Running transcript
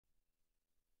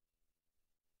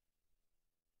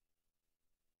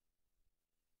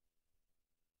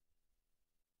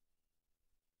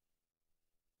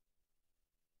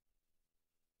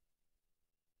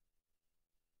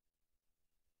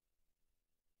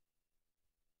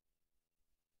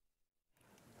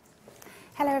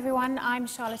Hello everyone, I'm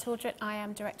Charlotte Alldritt. I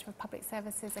am Director of Public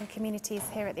Services and Communities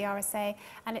here at the RSA,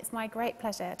 and it's my great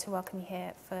pleasure to welcome you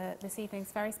here for this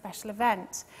evening's very special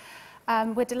event.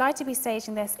 We're delighted to be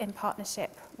staging this in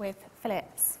partnership with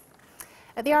Philips.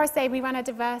 At the RSA, we run a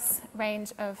diverse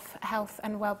range of health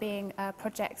and wellbeing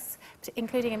projects,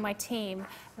 including in my team,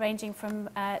 ranging from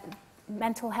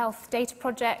mental health data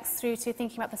projects through to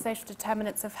thinking about the social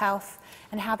determinants of health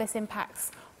and how this impacts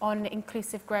on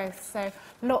inclusive growth. So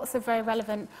lots of very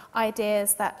relevant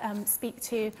ideas that speak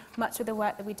to much of the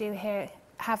work that we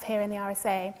have here in the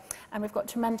RSA. And we've got a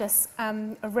tremendous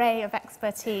array of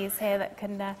expertise here that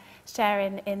can share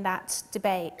in that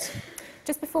debate.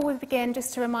 Just before we begin,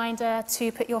 just a reminder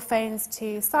to put your phones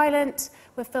to silent.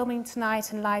 We're filming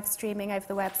tonight and live streaming over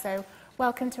the web, so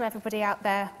welcome to everybody out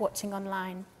there watching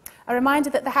online. A reminder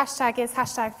that the hashtag is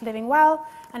 #LivingWell,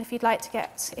 and if you'd like to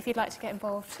get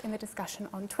involved in the discussion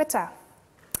on Twitter.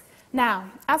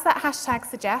 Now, as that hashtag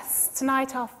suggests,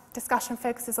 tonight our discussion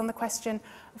focuses on the question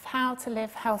of how to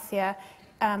live healthier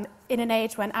in an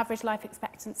age when average life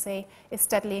expectancy is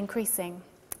steadily increasing.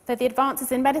 Though the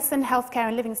advances in medicine, healthcare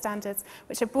and living standards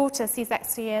which have brought us these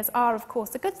extra years are, of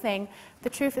course, a good thing, the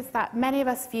truth is that many of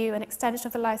us view an extension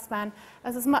of the lifespan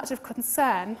as much of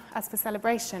concern as for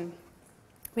celebration.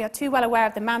 We are too well aware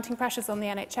of the mounting pressures on the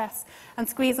NHS and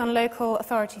squeeze on local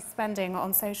authority spending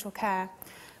on social care.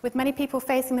 With many people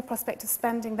facing the prospect of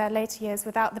spending their later years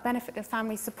without the benefit of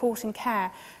family support and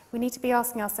care, we need to be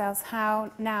asking ourselves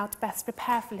how now to best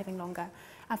prepare for living longer,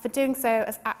 and for doing so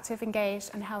as active, engaged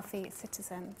and healthy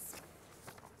citizens.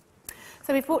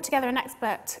 So we've brought together an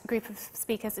expert group of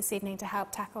speakers this evening to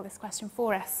help tackle this question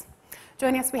for us.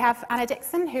 Joining us we have Anna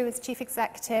Dixon, who is Chief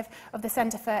Executive of the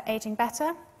Centre for Ageing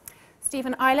Better,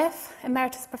 Stephen Iliffe,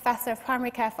 Emeritus Professor of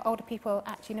Primary Care for Older People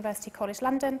at University College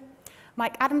London,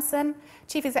 Mike Adamson,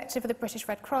 Chief Executive of the British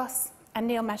Red Cross, and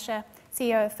Neil Mesher,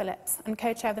 CEO of Philips and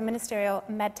co-chair of the Ministerial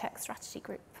MedTech Strategy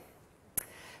Group.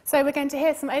 So we're going to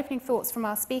hear some opening thoughts from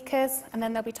our speakers, and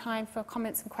then there'll be time for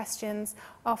comments and questions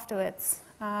afterwards.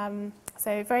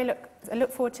 So I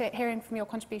look forward to hearing from your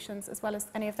contributions as well as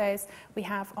any of those we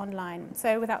have online.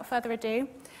 So without further ado,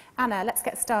 Anna, let's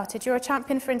get started. You're a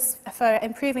champion for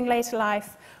improving later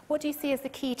life. What do you see as the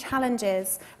key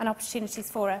challenges and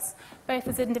opportunities for us, both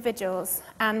as individuals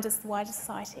and as the wider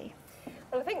society?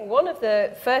 Well, I think one of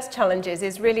the first challenges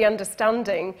is really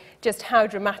understanding just how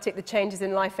dramatic the changes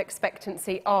in life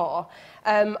expectancy are.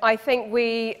 I think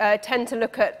we tend to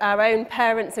look at our own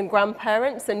parents and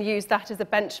grandparents and use that as a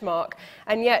benchmark,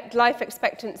 and yet life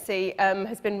expectancy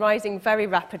has been rising very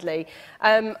rapidly.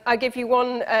 I'll give you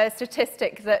one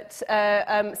statistic that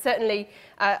certainly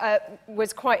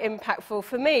was quite impactful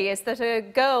for me, is that a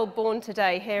girl born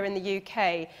today here in the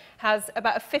UK has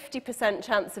about a 50%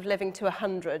 chance of living to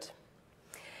 100.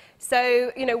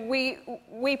 So, you know,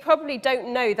 we probably don't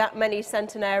know that many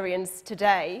centenarians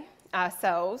today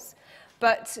ourselves,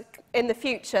 but in the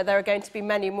future there are going to be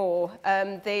many more.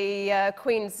 The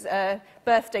Queen's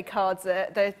birthday cards,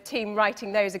 the team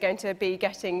writing those are going to be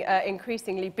getting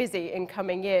increasingly busy in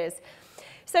coming years.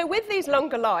 So with these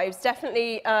longer lives,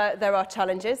 definitely there are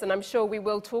challenges, and I'm sure we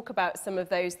will talk about some of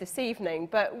those this evening,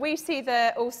 but we see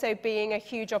there also being a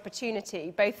huge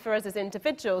opportunity, both for us as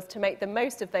individuals to make the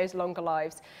most of those longer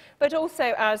lives, but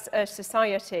also as a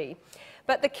society.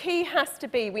 But the key has to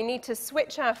be, we need to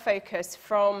switch our focus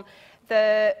from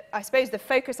I suppose the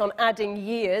focus on adding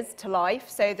years to life.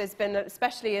 So there's been,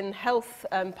 especially in health,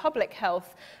 public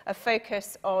health, a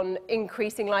focus on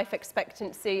increasing life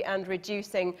expectancy and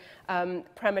reducing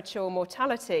premature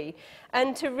mortality,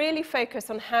 and to really focus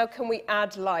on how can we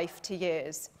add life to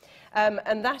years.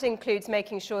 And that includes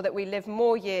making sure that we live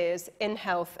more years in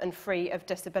health and free of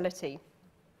disability.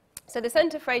 So the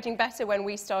Centre for Ageing Better, when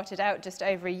we started out just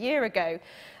over a year ago,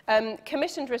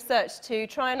 commissioned research to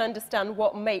try and understand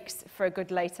what makes for a good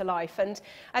later life. And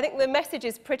I think the message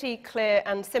is pretty clear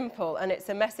and simple, and it's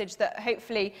a message that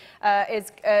hopefully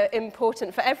is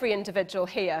important for every individual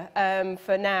here,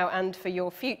 for now and for your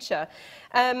future.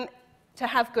 To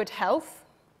have good health,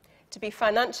 to be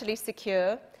financially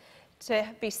secure, to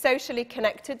be socially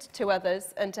connected to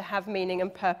others, and to have meaning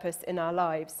and purpose in our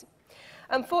lives.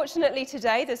 Unfortunately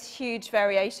today there's huge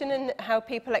variation in how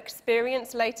people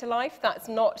experience later life. That's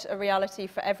not a reality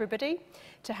for everybody,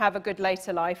 to have a good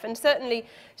later life, and certainly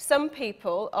some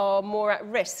people are more at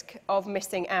risk of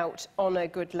missing out on a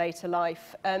good later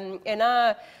life. In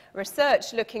our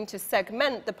research looking to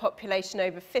segment the population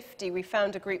over 50, we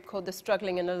found a group called the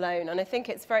Struggling and Alone, and I think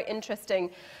it's very interesting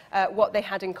what they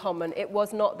had in common. It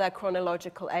was not their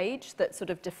chronological age that sort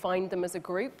of defined them as a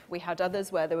group. We had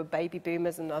others where there were baby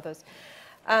boomers and others.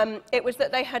 It was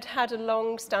that they had had a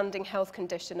long-standing health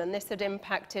condition, and this had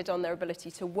impacted on their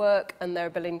ability to work and their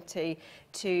ability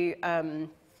to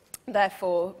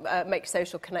therefore make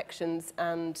social connections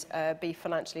and be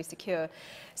financially secure.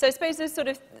 So I suppose there's sort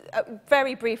of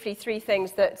very briefly three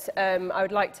things that I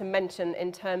would like to mention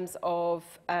in terms of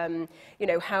you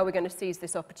know, how we're going to seize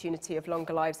this opportunity of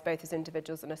longer lives, both as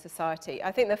individuals and a society.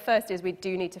 I think the first is we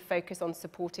do need to focus on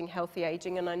supporting healthy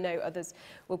ageing, and I know others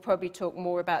will probably talk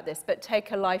more about this, but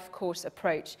take a life course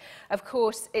approach. Of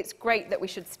course, it's great that we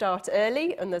should start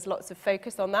early, and there's lots of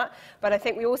focus on that, but I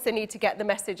think we also need to get the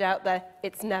message out there,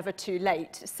 it's never too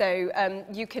late. So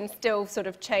you can still sort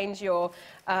of change your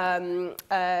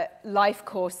life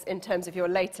course in terms of your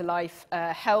later life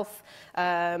health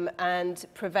and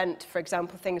prevent, for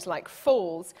example, things like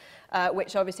falls,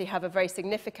 which obviously have a very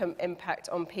significant impact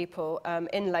on people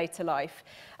in later life.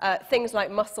 Things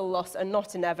like muscle loss are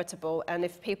not inevitable, and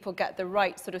if people get the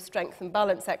right sort of strength and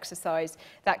balance exercise,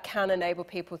 that can enable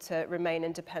people to remain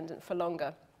independent for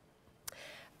longer.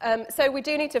 So we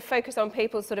do need to focus on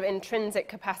people's sort of intrinsic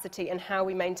capacity and how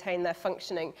we maintain their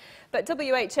functioning. But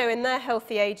WHO in their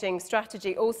healthy ageing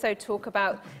strategy also talk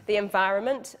about the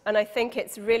environment, and I think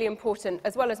it's really important,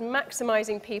 as well as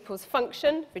maximising people's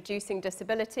function, reducing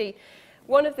disability.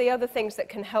 One of the other things that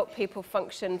can help people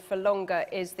function for longer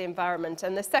is the environment.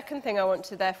 And the second thing I want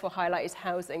to therefore highlight is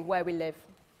housing, where we live.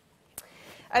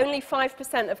 Only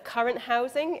 5% of current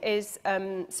housing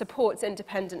supports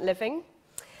independent living.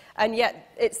 And yet,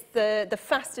 it's the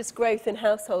fastest growth in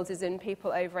households is in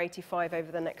people over 85 over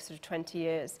the next sort of 20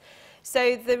 years.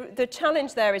 So the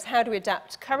challenge there is how do we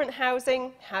adapt current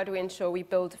housing? How do we ensure we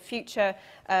build future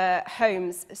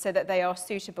homes so that they are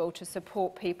suitable to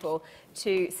support people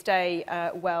to stay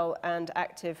well and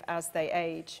active as they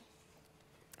age?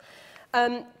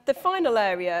 The final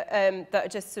area that I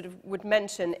just sort of would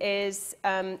mention is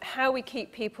how we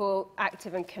keep people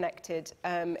active and connected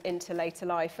into later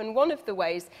life. And one of the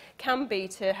ways can be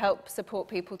to help support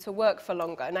people to work for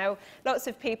longer. Now, lots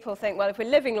of people think, well, if we're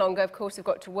living longer, of course, we've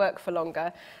got to work for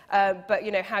longer. But,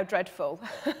 you know, how dreadful.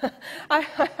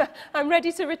 I'm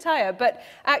ready to retire. But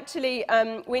actually,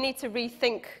 we need to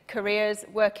rethink careers,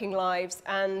 working lives,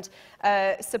 and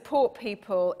support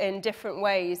people in different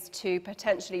ways to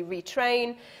potentially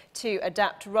retrain, to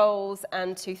adapt roles,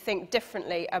 and to think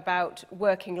differently about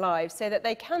working lives so that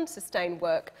they can sustain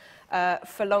work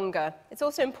for longer. It's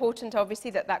also important,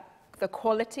 obviously, that the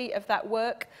quality of that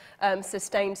work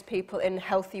sustains people in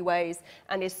healthy ways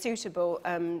and is suitable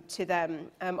to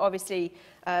them. Obviously,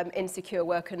 insecure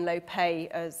work and low pay,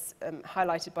 as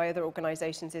highlighted by other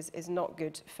organisations, is not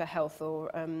good for health or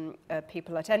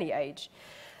people at any age.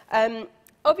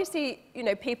 Obviously, you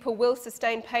know, people will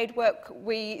sustain paid work,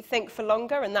 we think, for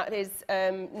longer, and that is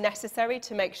necessary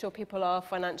to make sure people are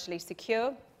financially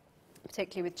secure,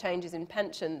 particularly with changes in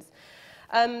pensions.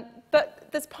 But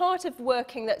there's part of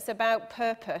working that's about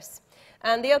purpose.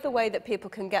 And the other way that people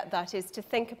can get that is to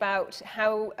think about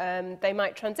how they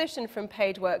might transition from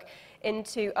paid work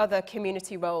into other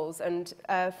community roles and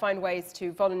find ways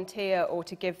to volunteer or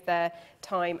to give their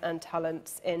time and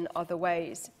talents in other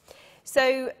ways.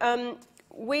 So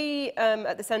we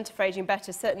at the Centre for Ageing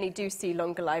Better certainly do see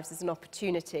longer lives as an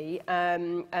opportunity.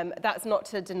 That's not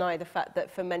to deny the fact that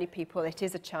for many people it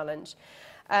is a challenge.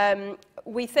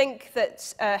 We think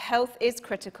that health is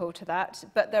critical to that,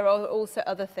 but there are also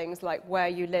other things like where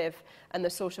you live and the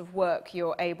sort of work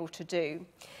you're able to do.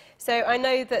 So I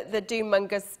know that the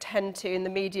doom-mongers in the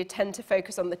media tend to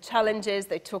focus on the challenges.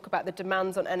 They talk about the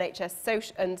demands on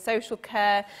NHS social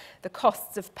care, the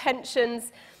costs of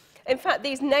pensions. In fact,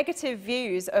 these negative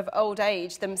views of old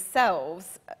age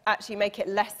themselves actually make it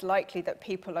less likely that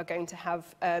people are going to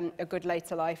have a good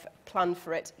later life, plan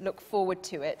for it, look forward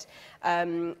to it.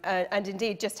 And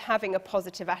indeed, just having a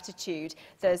positive attitude,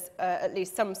 there's at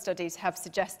least some studies have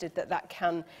suggested that that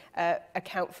can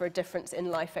account for a difference in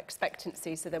life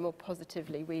expectancy, so then more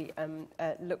positively we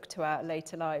look to our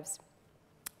later lives.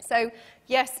 So,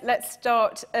 yes, let's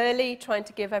start early, trying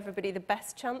to give everybody the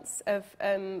best chance of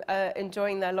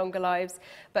enjoying their longer lives,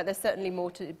 but there's certainly more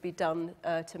to be done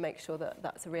to make sure that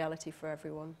that's a reality for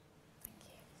everyone.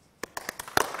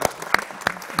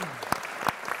 Thank you.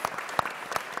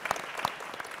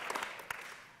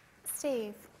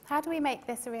 Steve, how do we make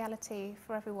this a reality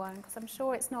for everyone? Because I'm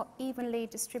sure it's not evenly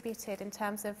distributed in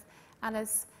terms of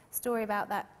Anna's story about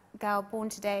that girl born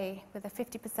today with a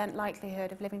 50%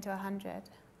 likelihood of living to 100.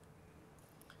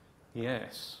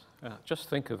 Yes, just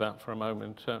think of that for a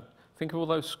moment. Think of all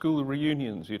those school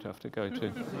reunions you'd have to go to.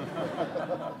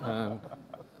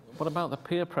 What about the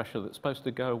peer pressure that's supposed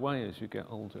to go away as you get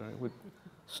older? It would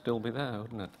still be there,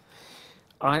 wouldn't it?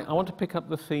 I want to pick up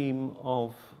the theme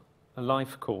of a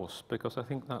life course because I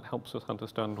think that helps us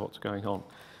understand what's going on.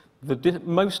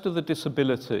 Most of the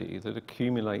disability that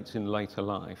accumulates in later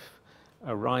life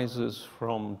arises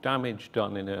from damage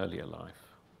done in earlier life.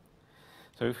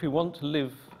 So if we want to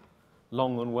live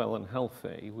long and well and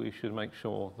healthy, we should make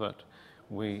sure that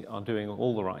we are doing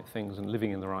all the right things and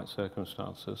living in the right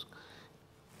circumstances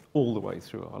all the way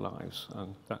through our lives.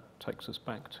 And that takes us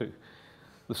back to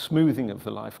the smoothing of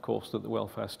the life course that the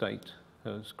welfare state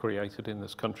has created in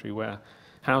this country, where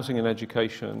housing and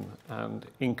education and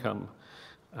income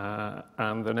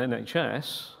and an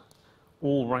NHS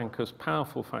all rank as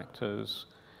powerful factors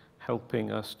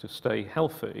helping us to stay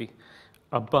healthy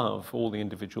above all the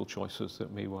individual choices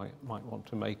that we might want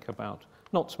to make about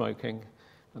not smoking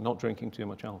and not drinking too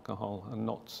much alcohol and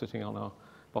not sitting on our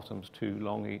bottoms too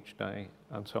long each day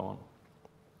and so on.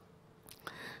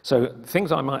 So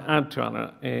things I might add to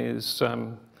Anna is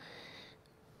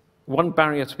one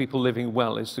barrier to people living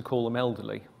well is to call them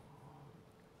elderly,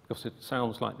 because it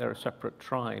sounds like they're a separate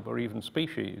tribe or even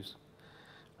species,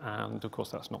 and of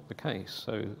course that's not the case.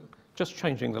 So just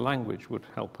changing the language would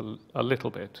help a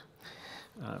little bit.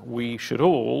 We should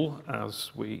all, as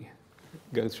we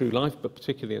go through life, but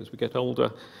particularly as we get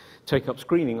older, take up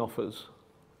screening offers.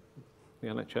 The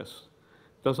NHS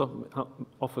does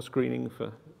offer screening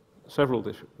for several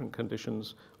different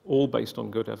conditions, all based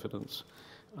on good evidence,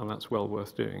 and that's well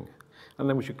worth doing. And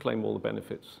then we should claim all the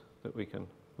benefits that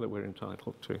we're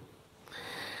entitled to.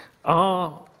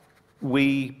 Are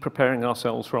we preparing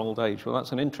ourselves for old age? Well,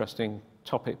 that's an interesting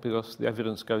topic because the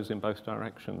evidence goes in both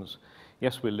directions.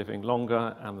 Yes, we're living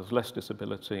longer and there's less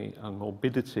disability and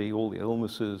morbidity. All the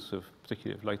illnesses,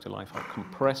 particularly of later life, are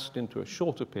compressed into a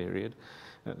shorter period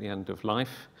at the end of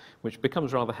life, which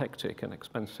becomes rather hectic and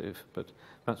expensive, but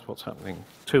that's what's happening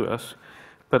to us.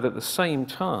 But at the same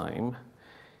time,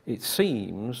 it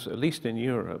seems, at least in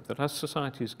Europe, that as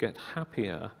societies get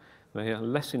happier, they are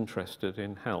less interested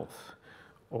in health,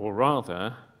 or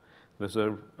rather, there's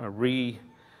a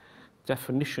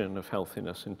redefinition of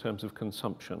healthiness in terms of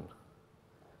consumption.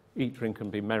 Eat, drink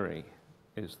and be merry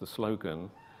is the slogan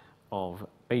of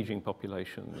aging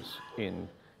populations in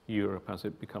Europe as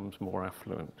it becomes more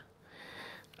affluent.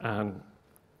 And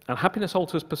happiness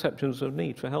alters perceptions of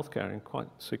need for healthcare in quite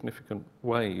significant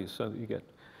ways, so that you get,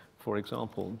 for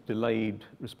example, delayed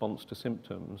response to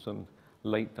symptoms and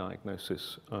late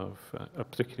diagnosis of,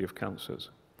 particularly of cancers.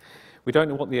 We don't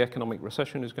know what the economic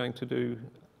recession is going to do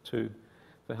to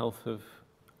the health of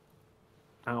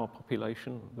our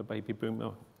population, the baby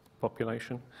boomer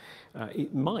population.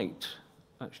 It might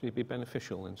actually be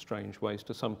beneficial in strange ways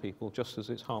to some people, just as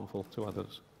it's harmful to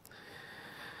others.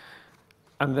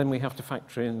 And then we have to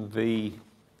factor in the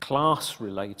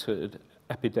class-related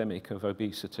epidemic of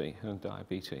obesity and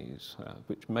diabetes,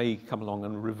 which may come along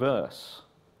and reverse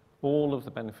all of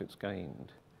the benefits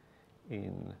gained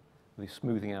in the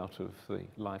smoothing out of the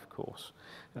life course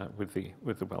with the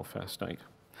welfare state.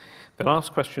 The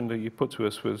last question that you put to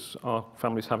us was, are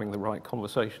families having the right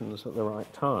conversations at the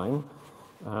right time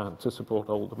to support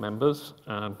older members?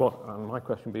 And my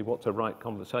question would be, what's a right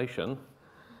conversation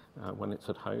when it's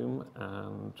at home?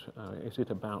 And is it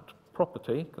about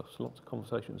property? Because lots of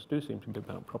conversations do seem to be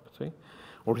about property.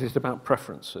 Or is it about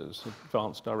preferences,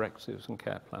 advanced directives and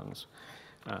care plans,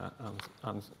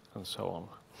 and so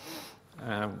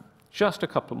on? Just a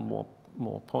couple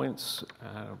more points.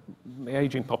 The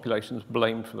ageing population is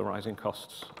blamed for the rising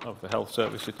costs of the health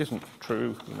service. It isn't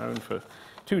true. We've known for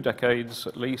 2 decades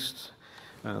at least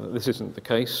that this isn't the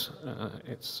case.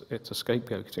 It's a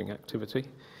scapegoating activity.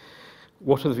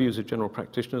 What are the views of general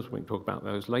practitioners? We can talk about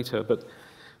those later, but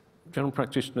general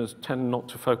practitioners tend not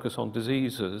to focus on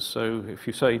diseases. So if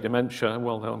you say dementia,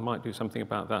 well, they might do something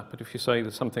about that. But if you say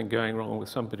there's something going wrong with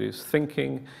somebody's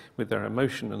thinking, with their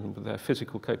emotion and with their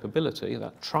physical capability,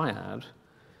 that triad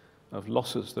of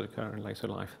losses that occur in later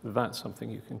life, that's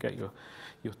something you can get your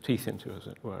teeth into, as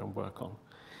it were, and work on.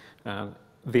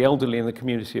 The elderly in the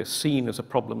community are seen as a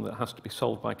problem that has to be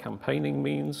solved by campaigning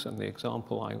means, and the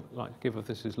example I like to give of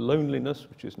this is loneliness,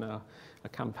 which is now a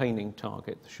campaigning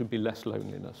target. There should be less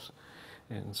loneliness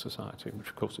in society, which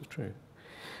of course is true.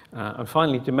 And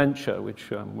finally, dementia, which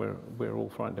we're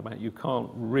all frightened about. You can't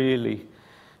really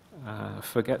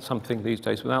forget something these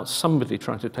days without somebody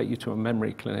trying to take you to a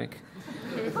memory clinic.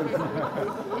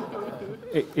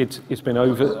 It's been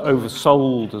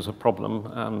oversold as a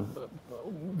problem,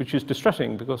 which is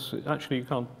distressing because actually you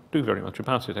can't do very much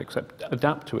about it except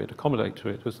adapt to it, accommodate to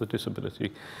it as the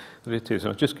disability that it is.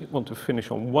 And I just want to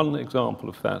finish on one example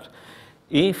of that.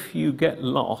 If you get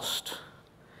lost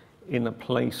in a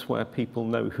place where people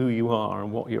know who you are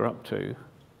and what you're up to,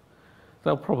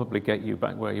 they'll probably get you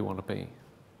back where you want to be.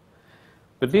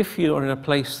 But if you're in a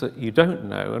place that you don't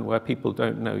know and where people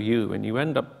don't know you, and you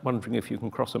end up wondering if you can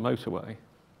cross a motorway,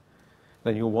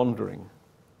 then you're wandering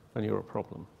and you're a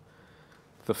problem.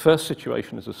 The first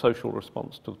situation is a social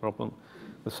response to the problem.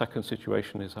 The second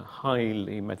situation is a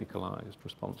highly medicalized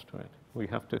response to it. We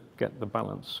have to get the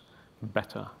balance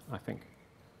better, I think.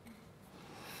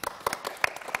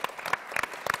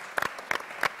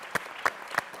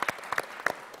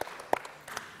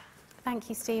 Thank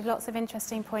you, Steve. Lots of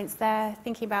interesting points there,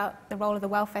 thinking about the role of the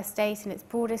welfare state in its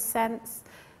broadest sense,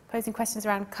 posing questions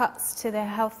around cuts to the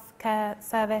healthcare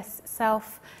service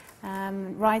itself,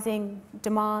 rising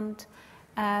demand,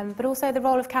 but also the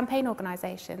role of campaign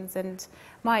organisations. And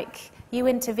Mike, you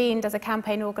intervened as a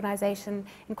campaign organisation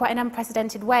in quite an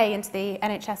unprecedented way into the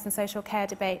NHS and social care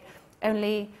debate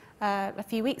only a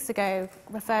few weeks ago,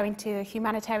 referring to a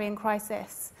humanitarian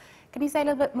crisis. Can you say a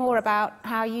little bit more about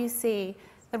how you see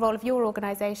the role of your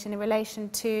organisation in relation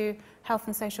to health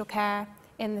and social care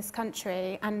in this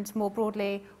country, and more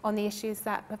broadly on the issues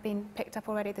that have been picked up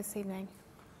already this evening?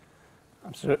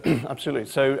 Absolutely. Absolutely.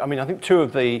 So, I mean, I think two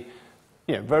of the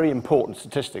very important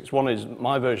statistics. One is,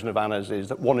 my version of Anna's is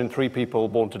that 1 in 3 people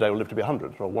born today will live to be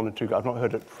 100, or 1 in 2. I've not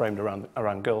heard it framed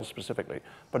around girls specifically,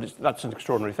 but that's an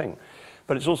extraordinary thing.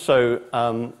 But it's also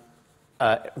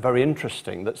very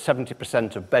interesting that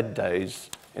 70% of bed days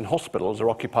in hospitals are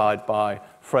occupied by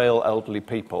frail elderly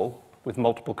people with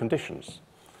multiple conditions.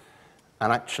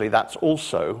 And actually that's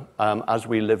also, as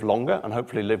we live longer and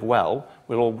hopefully live well,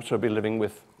 we'll also be living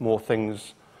with more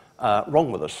things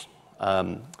wrong with us.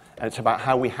 And it's about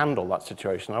how we handle that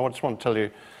situation. I just want to tell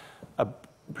you a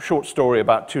short story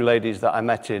about 2 ladies that I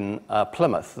met in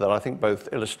Plymouth that I think both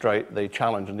illustrate the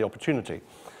challenge and the opportunity.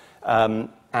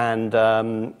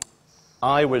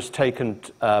 I was taken,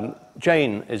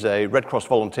 Jane is a Red Cross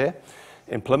volunteer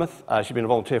in Plymouth. She's been a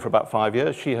volunteer for about 5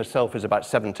 years. She herself is about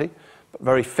 70, but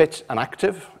very fit and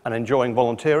active and enjoying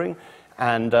volunteering.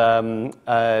 And,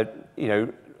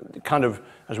 kind of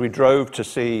as we drove to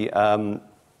see, I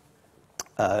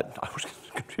was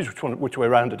confused which way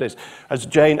around it is. As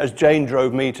Jane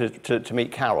drove me to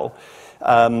meet Carol,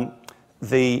 she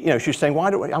was saying,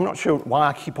 I'm not sure why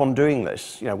I keep on doing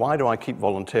this. Why do I keep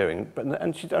volunteering?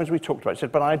 And as we talked about it, she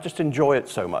said, but I just enjoy it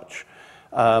so much.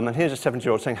 And here's a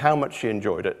 70-year-old saying how much she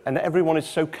enjoyed it. And everyone is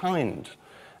so kind.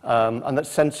 And that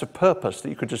sense of purpose that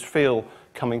you could just feel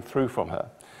coming through from her.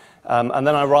 And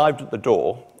then I arrived at the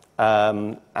door,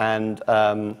 Carol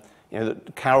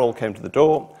came to the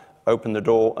door, opened the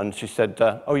door, and she said,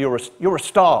 "Oh, you're a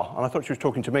star." And I thought she was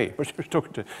talking to me, but she was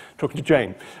talking to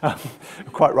Jane,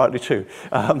 quite rightly too.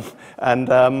 But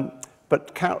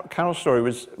Carol's story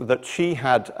was that she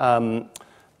had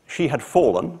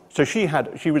fallen. So she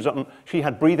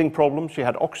had breathing problems. She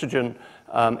had oxygen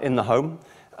in the home.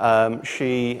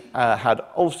 She had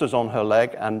ulcers on her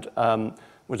leg and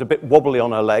was a bit wobbly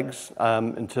on her legs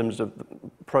in terms of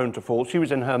prone to fall. She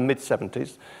was in her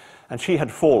mid-70s, and she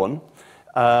had fallen.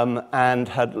 And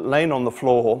had lain on the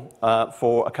floor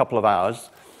for a couple of hours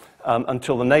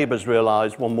until the neighbours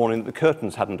realised one morning that the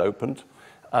curtains hadn't opened,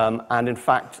 and in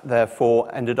fact,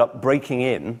 therefore, ended up breaking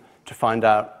in to find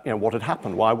out what had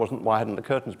happened. Why hadn't the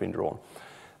curtains been drawn?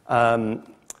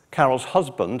 Carol's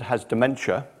husband has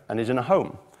dementia and is in a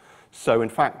home. So in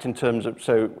fact,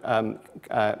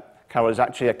 Carol is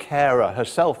actually a carer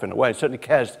herself in a way, certainly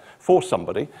cares for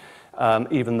somebody,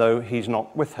 even though he's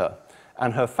not with her.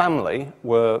 And her family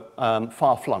were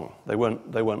far-flung. They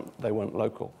weren't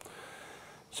local.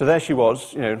 So there she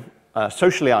was,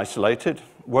 socially isolated,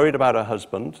 worried about her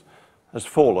husband, has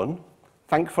fallen.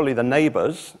 Thankfully, the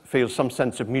neighbours feel some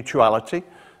sense of mutuality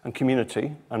and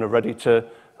community and are ready to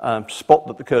spot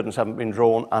that the curtains haven't been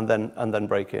drawn and then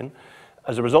break in.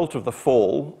 As a result of the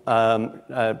fall,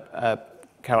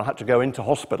 Carol had to go into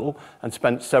hospital and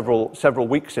spent several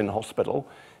weeks in hospital.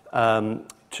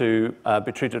 To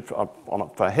be treated for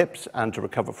her hips and to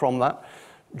recover from that,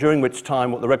 during which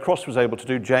time what the Red Cross was able to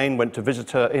do, Jane went to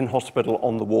visit her in hospital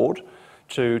on the ward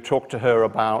to talk to her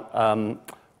about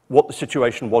what the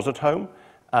situation was at home,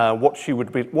 what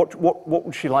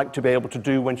would she like to be able to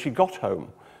do when she got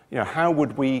home. How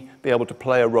would we be able to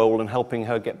play a role in helping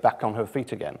her get back on her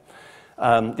feet again?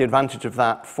 The advantage of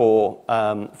that for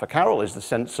Carol is the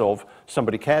sense of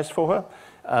somebody cares for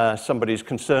her, somebody's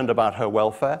concerned about her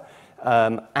welfare.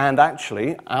 And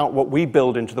actually, what we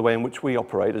build into the way in which we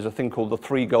operate is a thing called the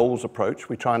 3 goals approach.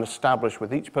 We try and establish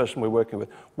with each person we're working with,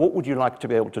 what would you like to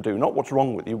be able to do? Not what's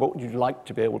wrong with you, what would you like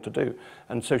to be able to do?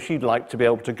 And so she'd like to be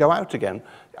able to go out again,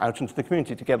 out into the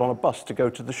community, to get on a bus, to go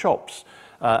to the shops,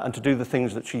 and to do the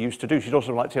things that she used to do. She'd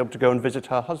also like to be able to go and visit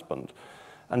her husband.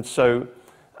 And so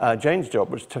Jane's job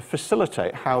was to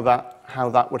facilitate how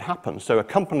that would happen. So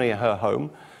accompany her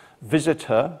home, visit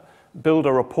her, build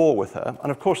a rapport with her.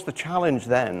 And of course, the challenge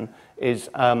then is,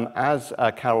 as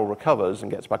Carol recovers and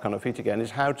gets back on her feet again,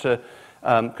 is how to,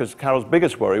 because Carol's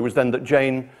biggest worry was then that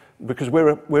Jane, because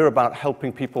we're about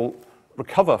helping people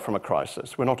recover from a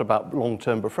crisis, we're not about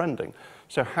long-term befriending.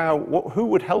 So who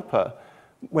would help her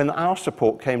when our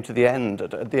support came to the end,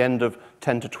 at the end of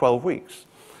 10 to 12 weeks?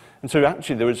 And so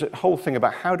actually there was a whole thing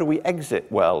about how do we exit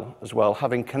well as well,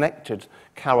 having connected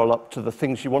Carol up to the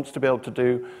things she wants to be able to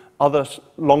do, other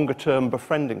longer-term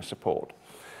befriending support.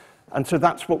 And so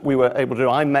that's what we were able to do.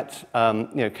 I met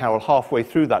Carol halfway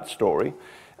through that story.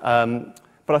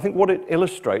 But I think what it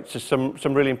illustrates is some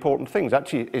really important things.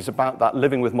 Actually, is about that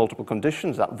living with multiple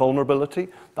conditions, that vulnerability,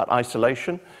 that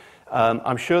isolation.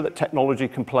 I'm sure that technology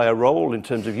can play a role in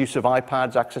terms of use of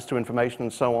iPads, access to information,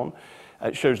 and so on.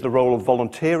 It shows the role of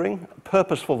volunteering,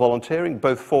 purposeful volunteering,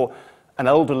 both for an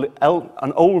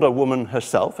older woman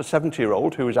herself, a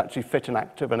 70-year-old, who is actually fit and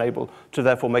active and able to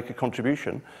therefore make a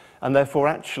contribution, and therefore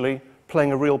actually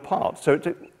playing a real part. So,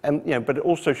 but it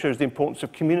also shows the importance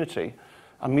of community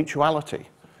and mutuality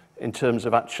in terms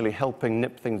of actually helping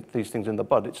nip these things in the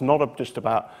bud. It's not just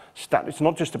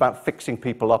about fixing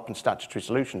people up and statutory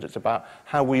solutions. It's about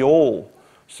how we all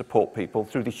support people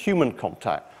through the human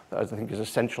contact that I think is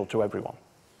essential to everyone.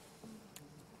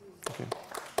 Thank you.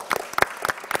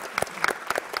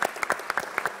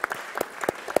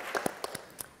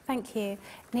 Thank you.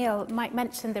 Neil, Mike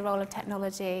mentioned the role of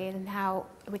technology and how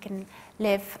we can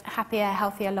live happier,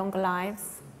 healthier, longer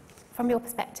lives. From your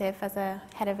perspective as a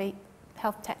head of a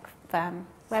health tech firm,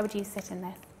 where would you sit in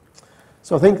this?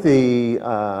 So I think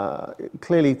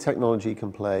clearly technology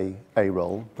can play a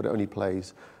role, but it only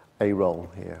plays a role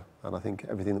here. And I think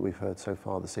everything that we've heard so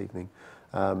far this evening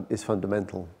is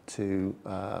fundamental to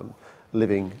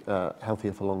living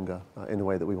healthier for longer in the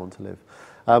way that we want to live.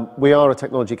 We are a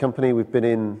technology company. We've been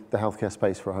in the healthcare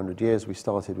space for 100 years. We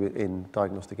started in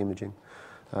diagnostic imaging.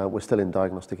 We're still in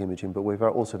diagnostic imaging, but we're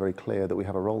also very clear that we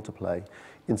have a role to play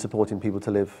in supporting people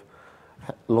to live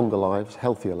longer lives,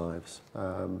 healthier lives.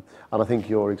 And I think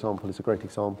your example is a great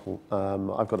example.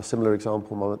 I've got a similar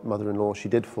example. My mother-in-law, she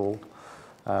did fall.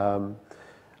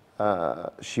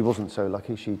 She wasn't so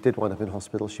lucky. She did wind up in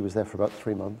hospital. She was there for about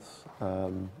 3 months,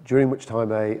 during which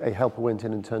time a helper went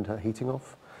in and turned her heating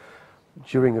off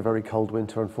during a very cold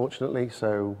winter, unfortunately.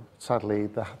 So sadly,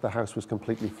 the house was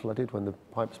completely flooded when the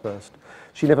pipes burst.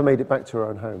 She never made it back to her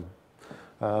own home.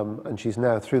 And she's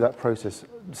now, through that process,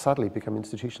 sadly become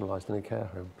institutionalized in a care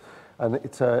home. And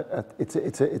it's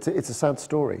a sad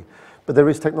story. But there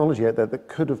is technology out there that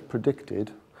could have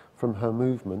predicted from her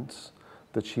movements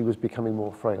that she was becoming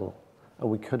more frail, and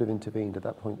we could have intervened at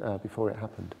that point before it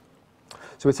happened.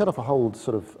 So it set off a whole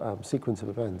sort of sequence of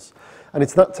events. And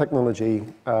it's that technology,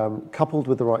 coupled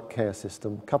with the right care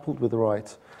system, coupled with the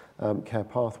right care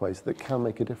pathways, that can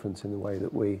make a difference in the way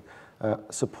that we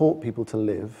support people to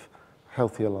live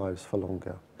healthier lives for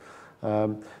longer.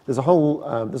 There's a whole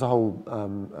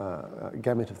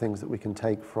gamut of things that we can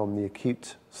take from the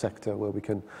acute sector, where we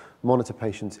can monitor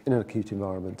patients in an acute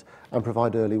environment and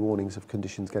provide early warnings of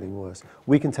conditions getting worse.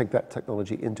 We can take that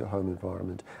technology into a home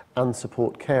environment and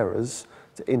support carers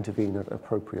to intervene at an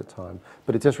appropriate time.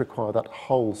 But it does require that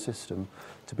whole system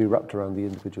to be wrapped around the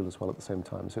individual as well at the same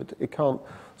time. So it can't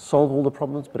solve all the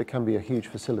problems, but it can be a huge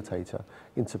facilitator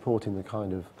in supporting the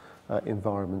kind of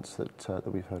environments that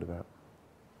we've heard about.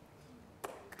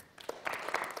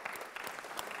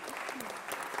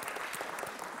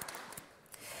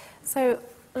 So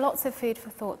lots of food for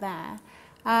thought there.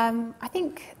 I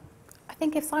think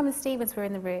if Simon Stevens were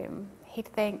in the room, he'd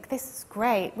think, this is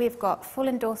great. We've got full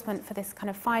endorsement for this kind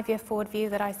of 5-year forward view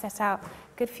that I set out a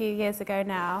good few years ago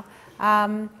now.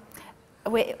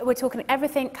 We're talking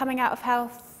everything coming out of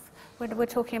health. We're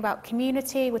talking about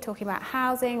community, we're talking about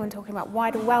housing, we're talking about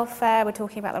wider welfare, we're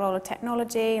talking about the role of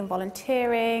technology and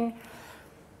volunteering.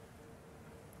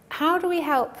 How do we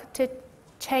help to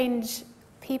change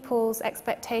people's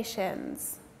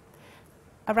expectations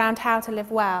around how to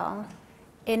live well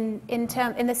in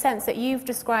the sense that you've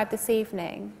described this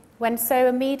evening, when so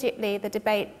immediately the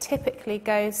debate typically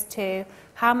goes to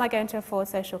how am I going to afford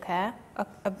social care,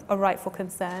 a rightful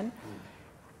concern,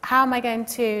 how am I going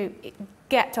to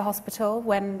get to hospital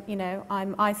when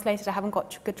I'm isolated, I haven't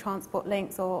got good transport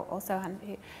links or so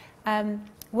on.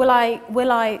 Will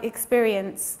I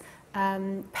experience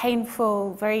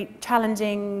painful, very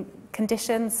challenging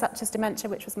conditions such as dementia,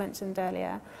 which was mentioned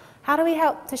earlier? How do we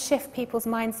help to shift people's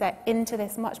mindset into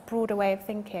this much broader way of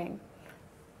thinking?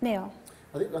 Neil?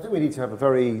 I think we need to have a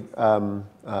very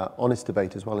honest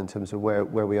debate as well in terms of where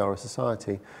we are as a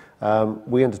society.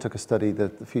 We undertook a study, the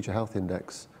Future Health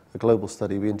Index, a global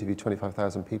study. We interviewed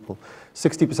 25,000 people.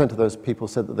 60% of those people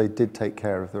said that they did take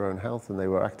care of their own health and they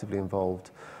were actively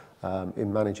involved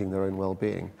in managing their own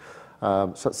well-being.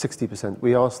 So that's 60%.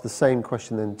 We asked the same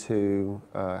question then to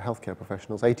healthcare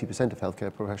professionals. 80% of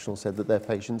healthcare professionals said that their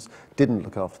patients didn't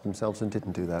look after themselves and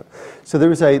didn't do that. So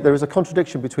there is a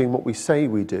contradiction between what we say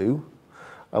we do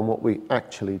and what we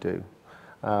actually do.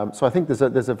 So I think there's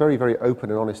a very, very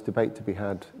open and honest debate to be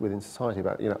had within society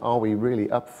about, are we really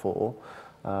up for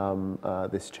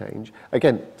this change?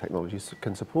 Again, technology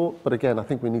can support, but again, I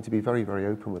think we need to be very, very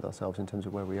open with ourselves in terms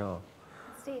of where we are.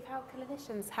 Steve, how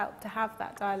clinicians help to have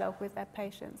that dialogue with their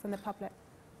patients and the public?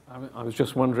 I was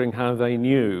just wondering how they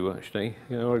knew, actually.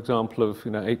 Our example of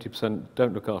 80%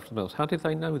 don't look after themselves. How did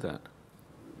they know that?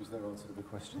 It was their answer to the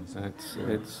questions.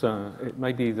 It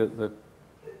may be that the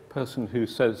person who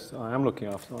says, I am looking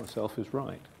after myself, is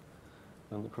right,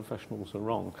 and the professionals are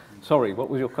wrong. Sorry, what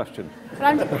was your question?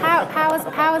 But how as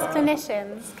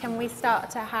clinicians can we start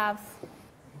to have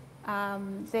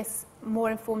this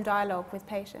more informed dialogue with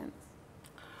patients?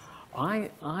 I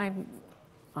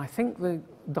think the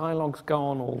dialogues go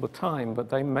on all the time, but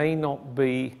they may not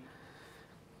be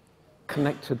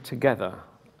connected together.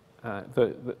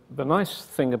 The nice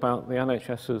thing about the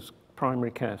NHS's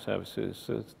primary care services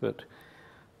is that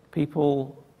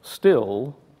people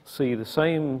still see the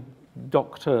same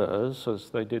doctors as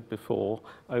they did before,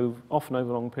 often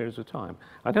over long periods of time.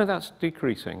 I know that's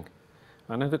decreasing.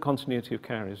 I know the continuity of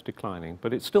care is declining,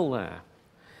 but it's still there.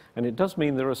 And it does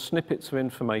mean there are snippets of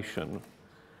information,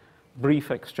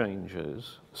 brief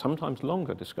exchanges, sometimes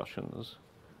longer discussions,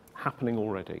 happening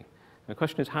already. The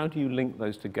question is, how do you link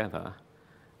those together?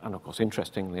 And of course,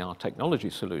 interestingly, our technology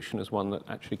solution is one that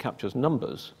actually captures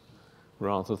numbers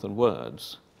rather than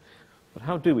words. But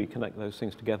how do we connect those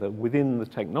things together within the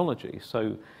technology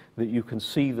so that you can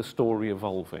see the story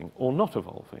evolving or not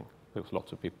evolving? Because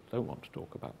lots of people don't want to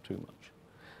talk about too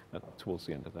much towards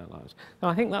the end of their lives. Now,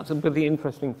 I think that's a really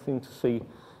interesting thing to see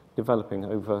developing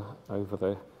over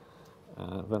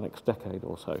the next decade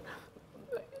or so.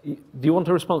 Do you want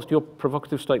a response to your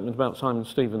provocative statement about Simon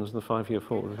Stevens and the 5-year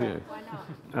forward review?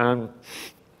 Why not?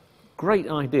 Great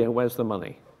idea. Where's the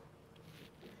money?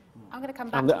 I'm going to come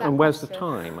back to that and where's question. the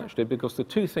time, actually? Because the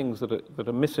two things that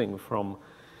are missing from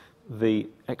the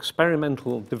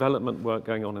experimental development work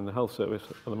going on in the health service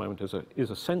at the moment is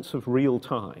a sense of real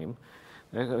time,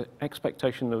 an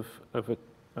expectation of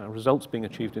results being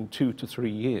achieved in 2 to 3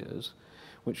 years,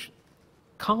 which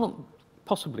can't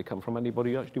possibly come from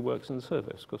anybody who actually works in the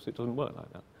service, because it doesn't work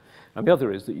like that. And the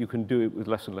other is that you can do it with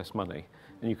less and less money,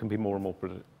 and you can be more and more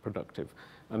productive.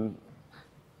 And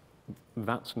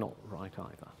that's not right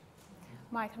either.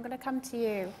 Mike, I'm going to come to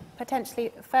you,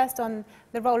 potentially first on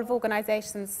the role of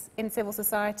organisations in civil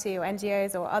society or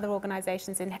NGOs or other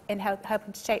organisations in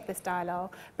helping to shape this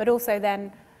dialogue, but also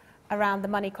then around the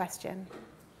money question.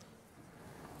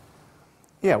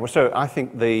 Yeah, well, so I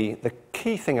think the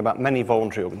key thing about many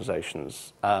voluntary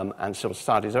organisations and civil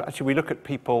societies are actually we look at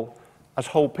people as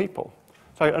whole people.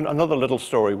 So another little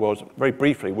story was, very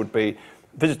briefly, would be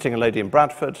visiting a lady in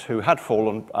Bradford who had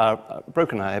fallen,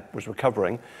 broken her hip, was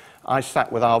recovering. I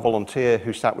sat with our volunteer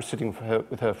who was sitting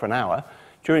with her for an hour,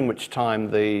 during which time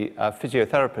the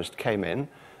physiotherapist came in,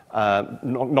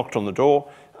 knocked on the door,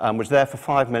 was there for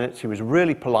 5 minutes. He was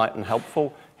really polite and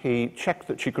helpful. He checked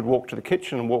that she could walk to the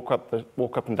kitchen and walk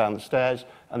up and down the stairs,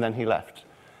 and then he left.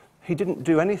 He didn't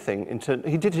do anything.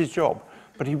 He did his job,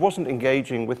 but he wasn't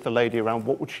engaging with the lady around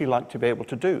what would she like to be able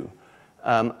to do,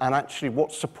 and actually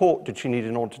what support did she need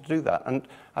in order to do that. And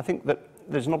I think that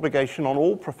there's an obligation on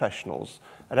all professionals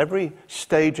at every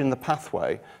stage in the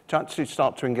pathway to actually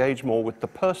start to engage more with the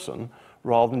person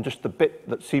rather than just the bit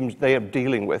that seems they are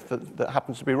dealing with that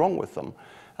happens to be wrong with them.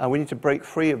 We need to break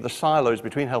free of the silos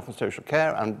between health and social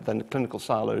care and then the clinical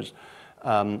silos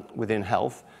within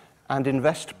health and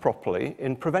invest properly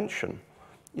in prevention.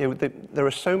 There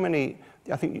are so many,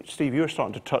 I think, Steve, you're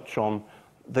starting to touch on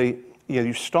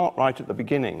you start right at the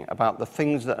beginning about the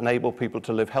things that enable people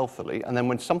to live healthily, and then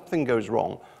when something goes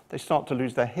wrong, they start to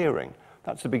lose their hearing.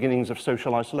 That's the beginnings of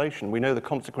social isolation. We know the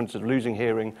consequences of losing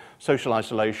hearing, social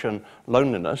isolation,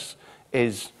 loneliness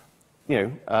is,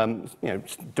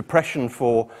 depression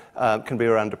can be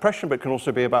around depression, but can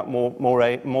also be about more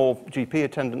GP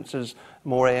attendances,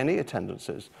 more A&E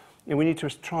attendances. We need to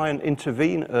try and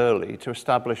intervene early to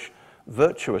establish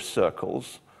virtuous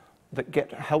circles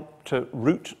that help to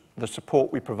root the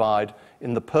support we provide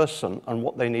in the person and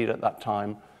what they need at that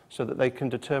time so that they can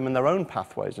determine their own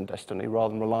pathways and destiny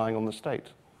rather than relying on the state.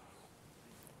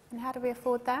 And how do we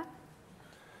afford that?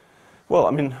 Well,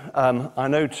 I mean, I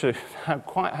know to have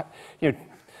quite, you know,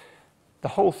 the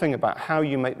whole thing about how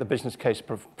you make the business case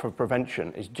for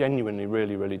prevention is genuinely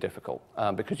really, really difficult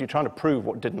because you're trying to prove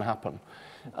what didn't happen.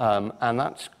 And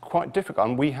that's quite difficult.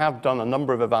 And we have done a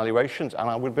number of evaluations, and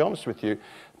I will be honest with you,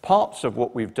 parts of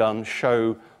what we've done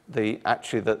show the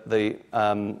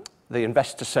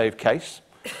invest to save case.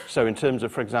 So in terms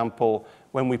of, for example,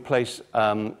 when we place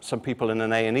some people in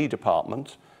an A&E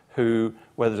department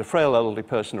where there's a frail elderly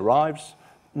person arrives,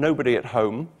 nobody at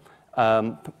home,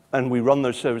 and we run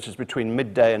those services between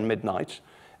midday and midnight,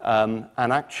 and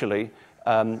actually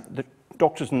the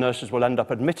doctors and nurses will end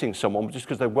up admitting someone just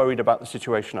because they're worried about the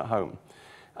situation at home,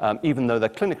 even though they're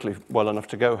clinically well enough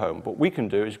to go home. What we can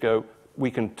do is we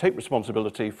can take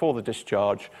responsibility for the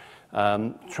discharge,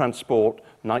 transport,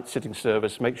 night sitting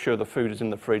service, make sure the food is in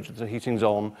the fridge, the heating's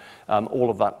on, all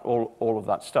of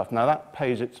that stuff. Now that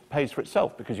pays for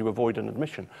itself because you avoid an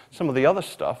admission. Some of the other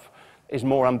stuff is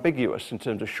more ambiguous in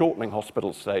terms of shortening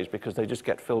hospital stays because they just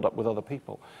get filled up with other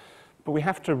people. But we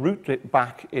have to root it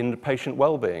back in patient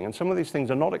well-being, and some of these things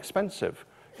are not expensive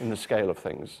in the scale of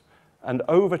things. And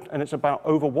it's about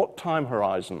over what time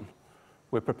horizon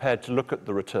we're prepared to look at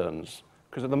the returns.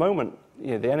 Because at the moment,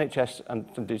 you know, the NHS and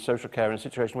indeed social care are in a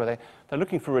situation where they're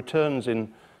looking for returns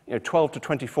in 12 to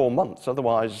 24 months.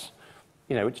 Otherwise,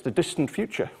 you know, it's the distant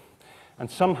future. And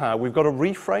somehow we've got to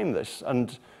reframe this.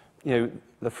 And you know,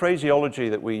 the phraseology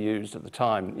that we used at the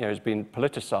time, you know, has been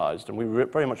politicized, and we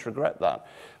very much regret that.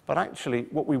 But actually,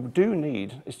 what we do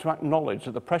need is to acknowledge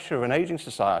that the pressure of an aging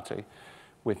society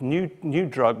with new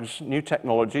drugs, new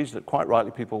technologies that quite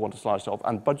rightly people want to slice off,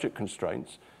 and budget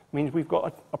constraints, means we've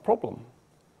got a problem.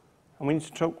 And we need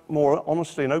to talk more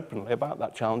honestly and openly about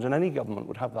that challenge, and any government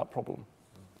would have that problem.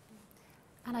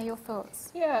 Anna, your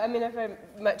thoughts? Yeah, I mean, I very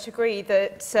much agree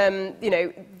that, you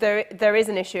know, there is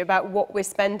an issue about what we're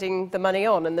spending the money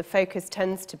on, and the focus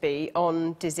tends to be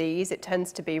on disease, it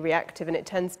tends to be reactive, and it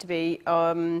tends to be,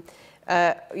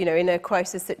 you know, in a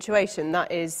crisis situation.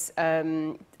 That is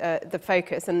the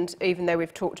focus, and even though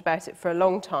we've talked about it for a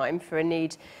long time, for a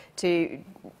need to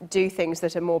do things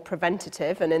that are more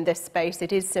preventative, and in this space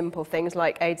it is simple things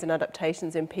like aids and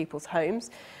adaptations in people's homes.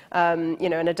 You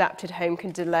know, an adapted home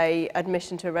can delay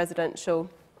admission to a residential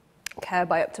care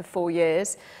by up to 4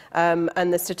 years,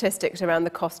 and the statistics around the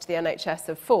cost to the NHS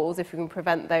of falls, if we can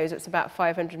prevent those, it's about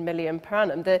 500 million per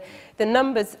annum. The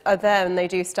numbers are there and they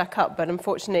do stack up, but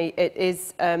unfortunately it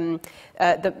is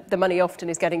the money often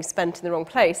is getting spent in the wrong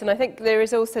place. And I think there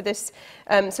is also this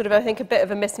sort of, I think, a bit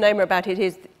of a misnomer about it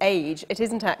is age. It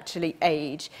isn't actually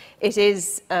age. It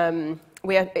is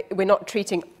we're not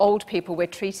treating old people, we're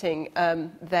treating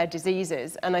their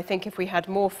diseases. And I think if we had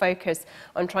more focus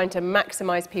on trying to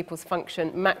maximise people's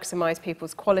function, maximise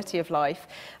people's quality of life,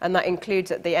 and that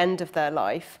includes at the end of their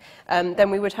life,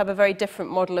 then we would have a very different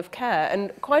model of care.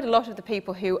 And quite a lot of the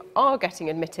people who are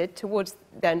getting admitted towards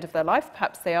the end of their life,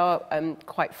 perhaps they are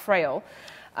quite frail,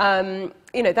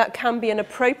 you know, that can be an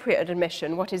appropriate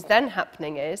admission. What is then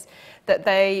happening is that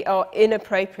they are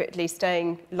inappropriately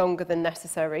staying longer than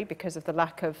necessary because of the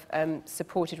lack of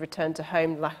supported return to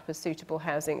home, lack of suitable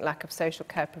housing, lack of social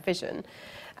care provision.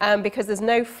 Because there's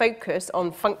no focus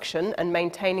on function and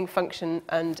maintaining function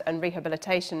and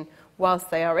rehabilitation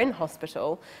whilst they are in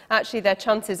hospital, actually their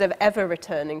chances of ever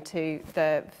returning to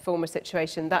the former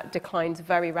situation, that declines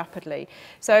very rapidly.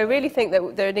 So I really think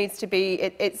that there needs to be,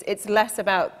 it's less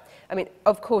about, I mean,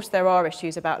 of course there are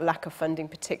issues about lack of funding,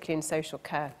 particularly in social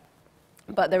care.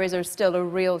 But there is still a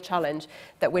real challenge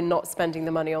that we're not spending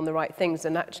the money on the right things.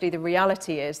 And actually the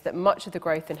reality is that much of the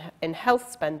growth in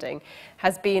health spending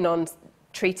has been on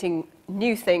treating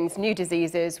new things, new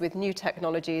diseases with new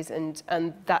technologies,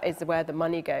 and that is where the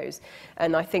money goes.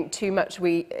 And I think too much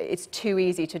it's too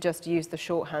easy to just use the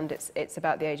shorthand. It's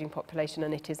about the ageing population,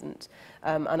 and it isn't.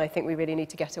 And I think we really need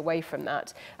to get away from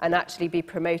that and actually be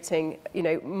promoting, you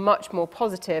know, much more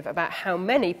positive about how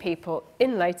many people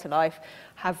in later life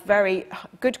have very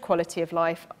good quality of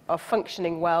life, are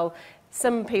functioning well.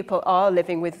 Some people are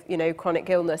living with, you know, chronic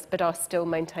illness, but are still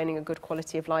maintaining a good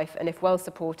quality of life, and if well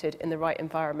supported in the right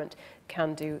environment,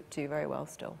 can do very well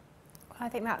still. I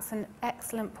think that's an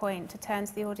excellent point to turn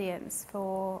to the audience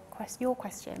for your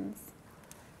questions.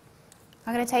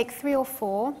 I'm going to take 3 or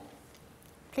 4.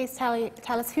 Please tell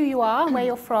us who you are, where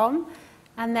you're from,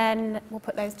 and then we'll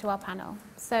put those to our panel.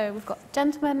 So we've got the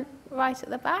gentleman right at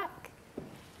the back.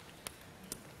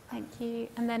 Thank you.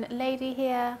 And then a lady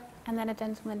here, and then a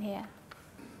gentleman here.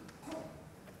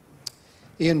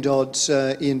 Ian Dodds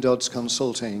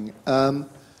Consulting.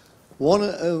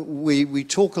 We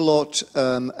talk a lot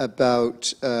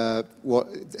about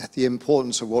what the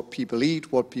importance of what people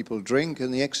eat, what people drink,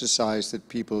 and the exercise that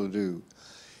people do.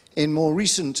 In more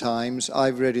recent times,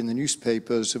 I've read in the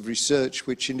newspapers of research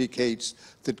which indicates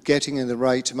that getting in the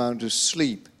right amount of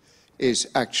sleep is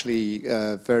actually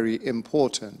very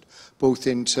important, both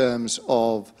in terms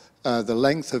of the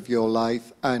length of your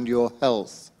life and your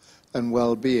health and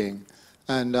well-being.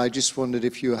 And I just wondered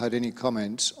if you had any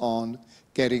comments on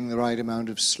getting the right amount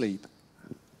of sleep.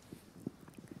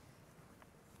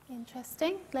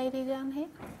 Interesting. Lady down here.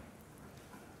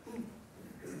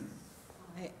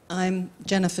 Hi, I'm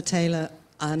Jennifer Taylor,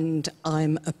 and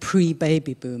I'm a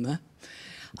pre-baby boomer.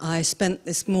 I spent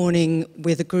this morning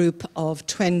with a group of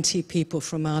 20 people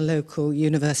from our local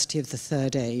University of the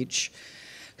Third Age,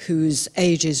 whose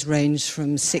ages range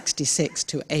from 66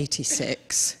 to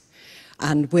 86.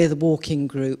 And we're the walking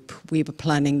group. We were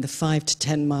planning the 5 to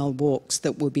 10 mile walks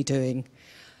that we'll be doing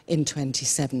in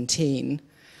 2017.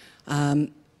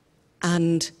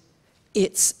 And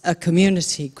it's a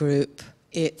community group.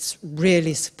 It's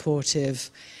really supportive.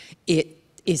 It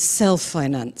is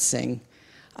self-financing.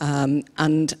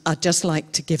 And I'd just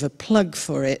like to give a plug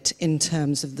for it in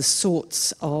terms of the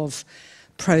sorts of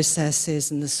processes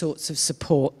and the sorts of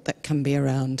support that can be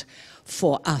around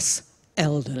for us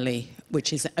elderly,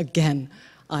 which is, again,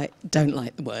 I don't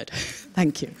like the word.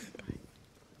 Thank you.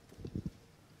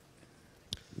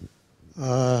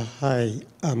 Hi,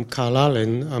 I'm Carl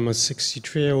Allen. I'm a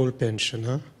 63-year-old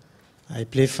pensioner. I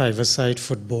play five-a-side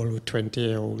football with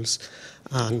 20-year-olds,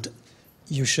 and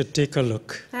you should take a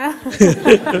look.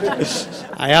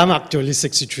 I am actually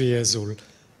 63 years old.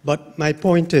 But my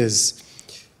point is,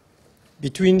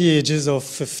 between the ages of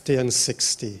 50 and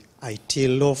 60, I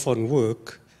tailed off on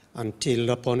work and tailed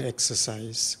up on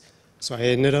exercise. So I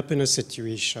ended up in a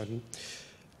situation,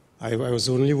 I was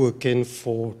only working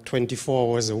for 24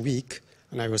 hours a week,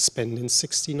 and I was spending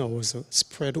 16 hours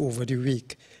spread over the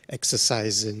week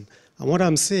exercising. And what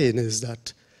I'm saying is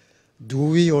that, do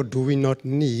we or do we not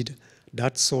need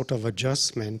that sort of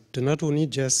adjustment to not only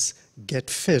just get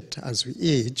fit as we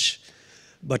age,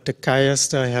 but to carry us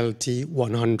to a healthy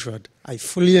 100. I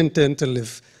fully intend to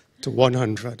live to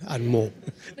 100 and more.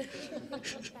 Thank you.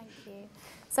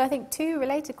 So I think two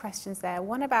related questions there.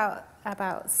 One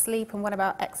about sleep and one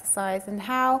about exercise, and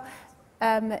how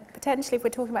potentially, if we're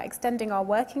talking about extending our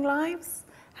working lives,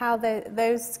 how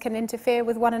those can interfere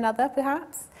with one another,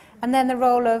 perhaps. And then the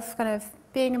role of kind of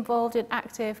being involved in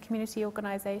active community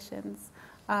organisations.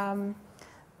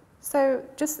 So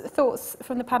just thoughts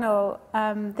from the panel.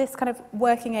 This kind of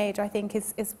working age, I think,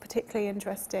 is particularly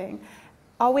interesting.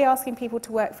 Are we asking people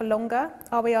to work for longer?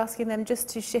 Are we asking them just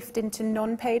to shift into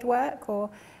non-paid work? Or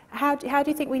how do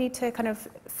you think we need to kind of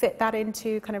fit that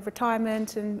into kind of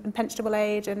retirement and pensionable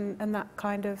age and that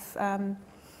kind of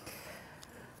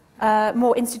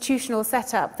more institutional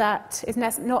setup that is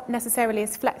not necessarily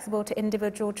as flexible to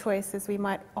individual choice as we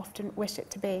might often wish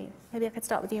it to be? Maybe I could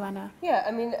start with you, Anna. Yeah,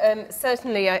 I mean,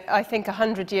 certainly I think a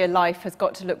 100-year life has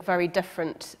got to look very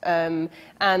different. And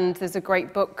there's a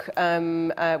great book,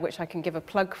 which I can give a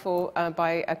plug for,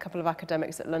 by a couple of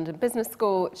academics at London Business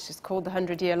School, which is called The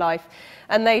 100-Year Life.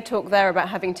 And they talk there about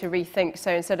having to rethink,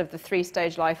 so instead of the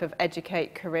 3-stage life of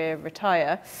educate, career,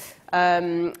 retire,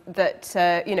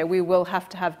 that we will have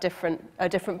to have a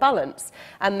different balance,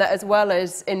 and that as well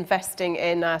as investing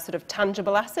in our sort of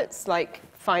tangible assets like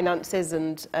finances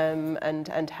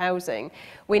and housing,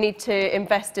 we need to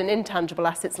invest in intangible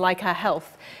assets like our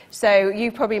health. So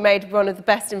you probably made one of the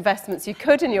best investments you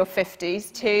could in your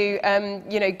 50s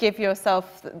to give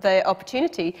yourself the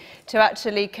opportunity to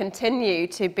actually continue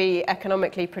to be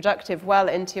economically productive well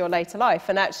into your later life,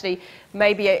 and actually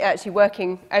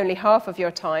working only half of your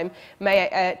time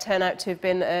may turn out to have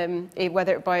been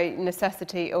whether it by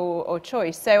necessity or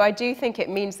choice. So I do think it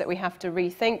means that we have to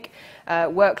rethink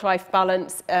work-life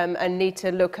balance and need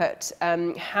to look at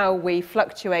how we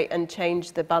fluctuate and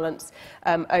change the balance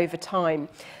over time.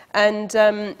 And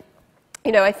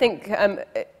I think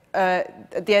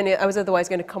I was otherwise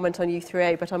going to comment on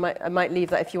U3A, but I might leave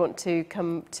that if you want to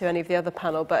come to any of the other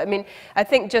panel. But I mean, I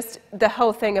think just the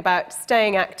whole thing about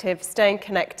staying active, staying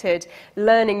connected,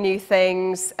 learning new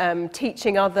things,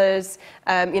 teaching others.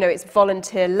 It's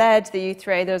volunteer-led, the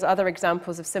U3A. There's other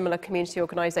examples of similar community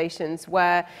organisations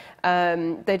where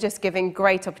they're just giving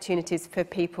great opportunities for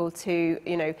people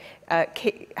to,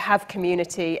 have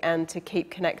community and to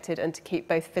keep connected and to keep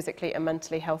both physically and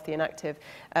mentally healthy and active.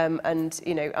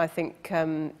 I think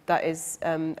that is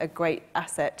a great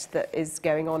asset that is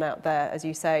going on out there, as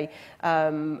you say,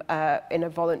 in a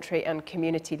voluntary and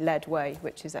community-led way,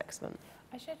 which is excellent.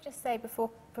 I should just say before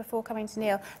before coming to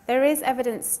Neil, there is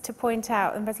evidence to point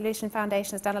out, and Resolution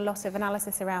Foundation has done a lot of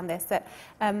analysis around this, that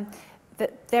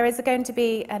there is going to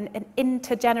be an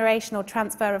intergenerational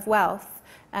transfer of wealth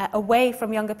away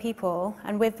from younger people,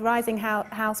 and with rising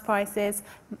house prices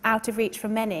out of reach for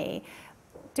many,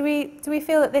 do we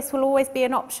feel that this will always be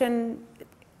an option,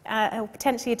 or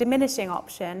potentially a diminishing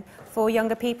option for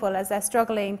younger people as they're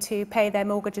struggling to pay their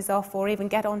mortgages off or even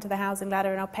get onto the housing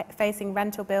ladder and are facing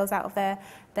rental bills out of their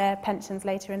pensions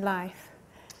later in life?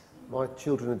 My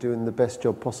children are doing the best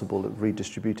job possible at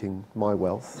redistributing my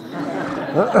wealth.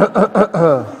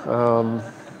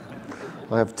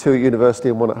 I have 2 at university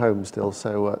and 1 at home still,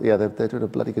 so yeah, they're doing a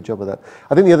bloody good job of that.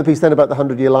 I think the other piece then about the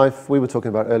 100-year life we were talking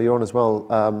about earlier on as well,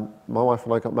 my wife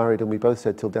and I got married and we both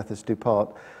said till death us do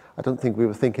part. I don't think we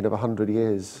were thinking of 100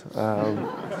 years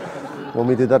when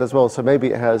we did that as well, so maybe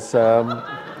it has...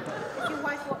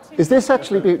 Is this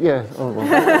actually... Yeah, oh well.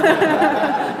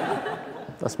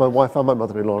 That's my wife and my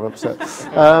mother-in-law are upset.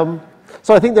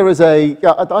 So I think there is I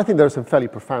think there are some fairly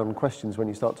profound questions when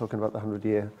you start talking about the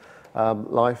 100-year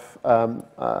life.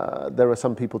 There are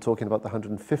some people talking about the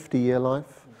 150-year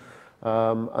life,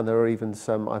 and there are even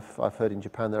some, I've heard in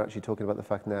Japan, they're actually talking about the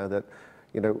fact now that,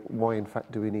 why in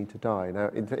fact do we need to die? Now,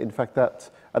 in fact,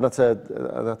 that's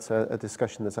a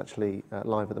discussion that's actually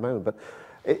live at the moment. But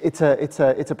it's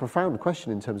a profound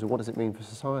question in terms of what does it mean for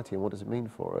society and what does it mean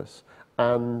for us.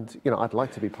 And I'd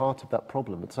like to be part of that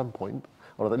problem at some point,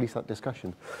 or at least that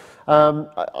discussion.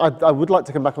 I would like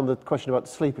to come back on the question about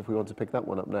sleep if we want to pick that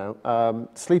one up now.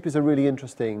 Sleep is a really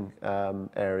interesting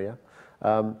area.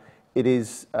 It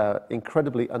is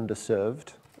incredibly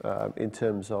underserved in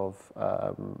terms of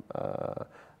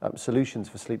solutions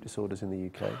for sleep disorders in the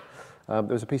UK.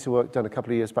 There was a piece of work done a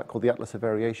couple of years back called the Atlas of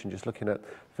Variation, just looking at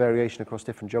variation across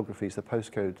different geographies, the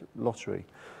postcode lottery.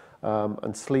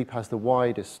 And sleep has the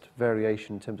widest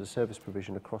variation in terms of service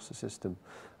provision across the system.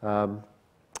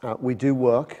 We do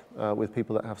work with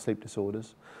people that have sleep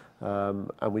disorders, and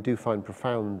we do find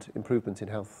profound improvements in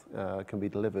health can be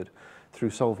delivered through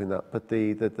solving that. But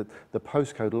the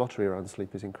postcode lottery around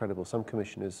sleep is incredible. Some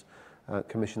commissioners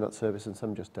commission that service and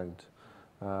some just don't.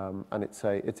 And it's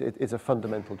a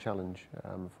fundamental challenge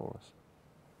for us.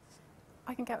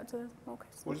 I can get to more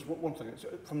questions. Well, just one thing.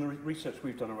 From the research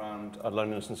we've done around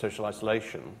loneliness and social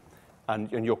isolation,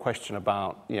 and your question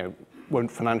about,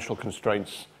 won't financial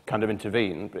constraints kind of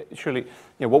intervene? But surely,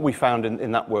 what we found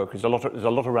in that work is there's a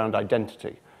lot around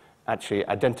identity. Actually,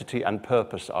 identity and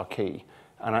purpose are key.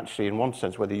 And actually, in one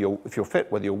sense, if you're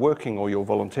fit, whether you're working or you're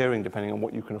volunteering, depending on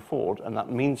what you can afford, and that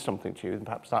means something to you, then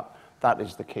perhaps that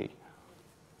is the key.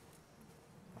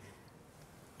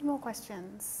 Any more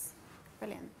questions?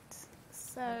 Brilliant.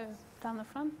 So, down the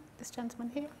front, this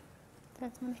gentleman here,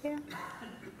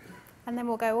 and then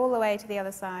we'll go all the way to the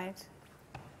other side.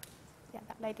 Yeah,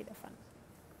 that lady at the front.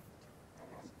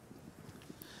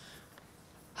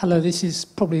 Hello, this is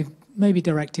probably maybe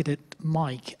directed at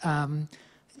Mike.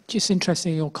 Just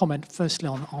interested in your comment, firstly,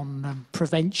 on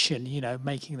prevention,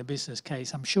 making the business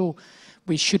case. I'm sure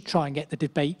we should try and get the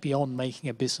debate beyond making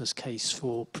a business case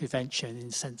for prevention in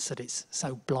the sense that it's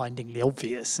so blindingly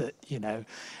obvious that,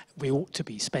 we ought to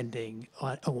be spending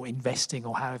or investing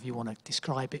or however you want to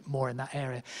describe it more in that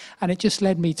area. And it just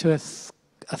led me to a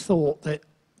thought that,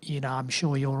 I'm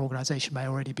sure your organisation may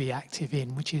already be active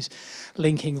in, which is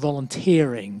linking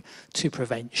volunteering to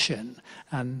prevention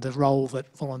and the role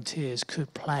that volunteers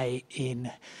could play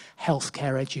in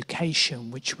healthcare education,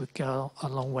 which would go a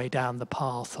long way down the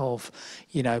path of,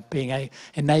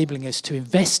 enabling us to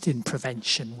invest in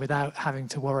prevention without having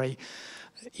to worry,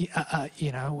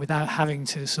 without having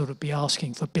to sort of be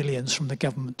asking for billions from the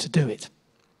government to do it.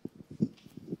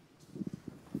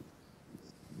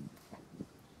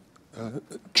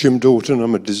 Jim Dalton,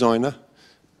 I'm a designer.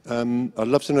 I'd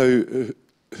love to know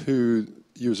who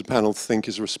you as a panel think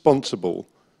is responsible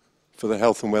for the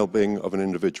health and well-being of an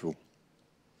individual.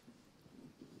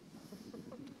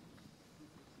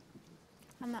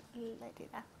 And that lady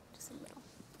there, just in the middle.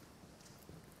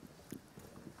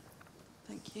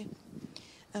 Thank you.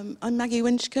 I'm Maggie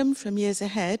Winchcombe from Years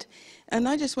Ahead, and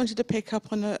I just wanted to pick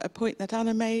up on a point that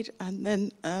Anna made, and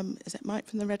then, is it Mike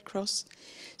from the Red Cross?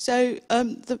 So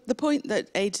the point that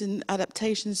aids in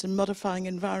adaptations and modifying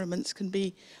environments can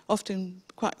be often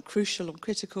quite crucial or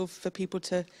critical for people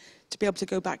to be able to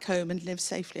go back home and live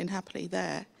safely and happily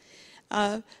there.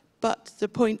 But the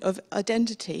point of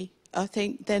identity, I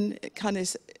think, then kind of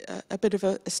is a bit of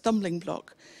a stumbling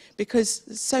block, because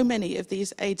so many of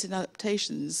these aids and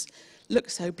adaptations look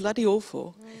so bloody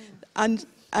awful. And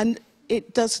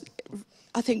it does,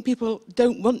 I think people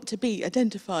don't want to be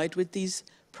identified with these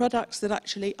products that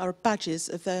actually are badges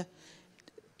of their,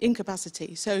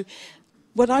 incapacity. So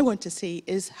what I want to see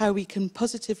is how we can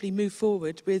positively move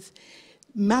forward with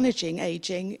managing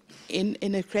ageing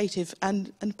in a creative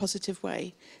and positive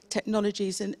way.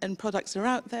 Technologies and products are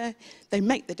out there, they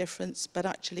make the difference, but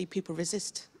actually people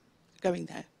resist going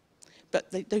there.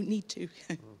 But they don't need to.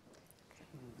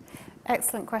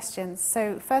 Excellent questions.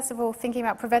 So first of all, thinking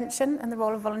about prevention and the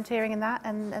role of volunteering in that,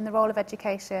 and the role of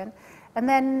education. And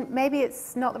then maybe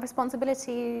it's not the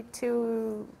responsibility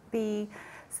to be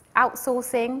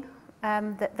outsourcing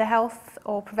the health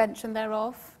or prevention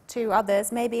thereof to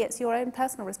others. Maybe it's your own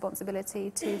personal responsibility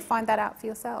to find that out for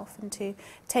yourself and to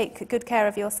take good care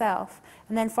of yourself.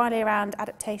 And then finally around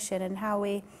adaptation and how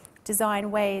we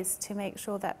design ways to make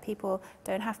sure that people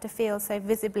don't have to feel so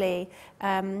visibly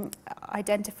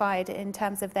identified in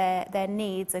terms of their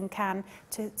needs and can,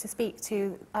 to speak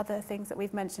to other things that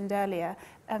we've mentioned earlier,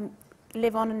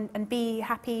 live on and be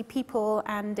happy people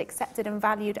and accepted and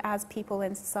valued as people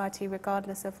in society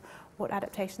regardless of what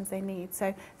adaptations they need.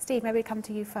 So Steve, maybe come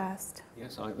to you first.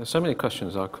 Yes, there's so many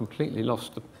questions I've completely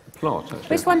lost the plot. Actually.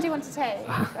 Which one do you want to take?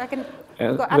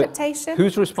 We've got adaptation,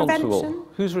 who's responsible?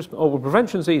 Prevention? Well,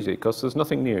 prevention's easy because there's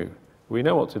nothing new. We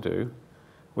know what to do.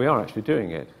 We are actually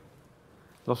doing it.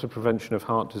 Loss of prevention of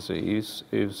heart disease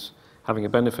is having a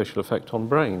beneficial effect on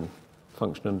brain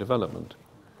function and development.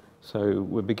 So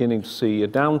we're beginning to see a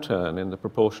downturn in the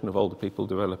proportion of older people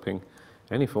developing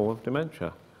any form of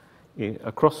dementia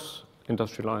across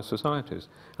industrialised societies.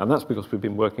 And that's because we've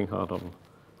been working hard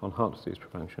on heart disease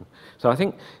prevention. So I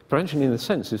think prevention in a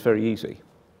sense is very easy.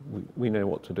 We know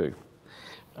what to do.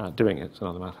 Doing it's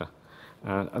another matter.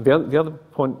 And the other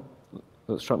point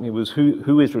that struck me was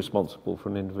who is responsible for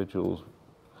an individual's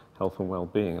health and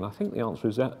well-being? And I think the answer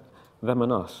is that them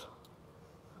and us.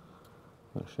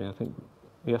 Actually, I think,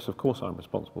 yes, of course I'm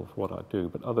responsible for what I do,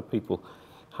 but other people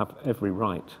have every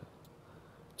right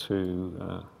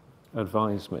to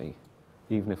advise me,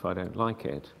 even if I don't like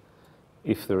it,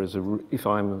 if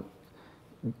I'm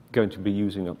going to be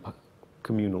using up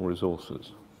communal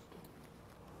resources.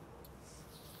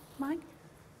 Mike?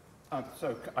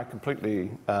 So I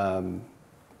completely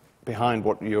behind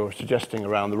what you're suggesting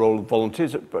around the role of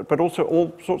volunteers, but also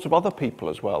all sorts of other people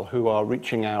as well who are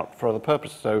reaching out for other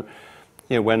purposes. So,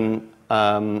 you know, when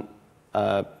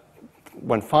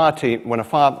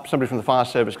somebody from the fire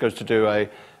service goes to do a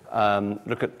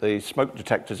look at the smoke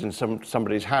detectors in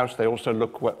somebody's house, they also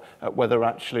look at whether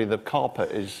actually the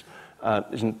carpet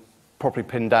isn't properly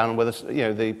pinned down and whether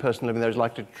the person living there is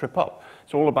likely to trip up.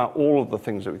 It's all about all of the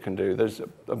things that we can do. There's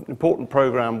an important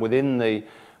program within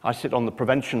I sit on the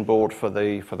prevention board for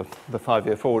the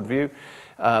 5-year forward view,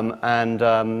 and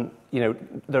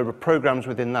there are programs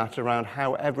within that around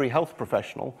how every health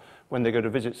professional, when they go to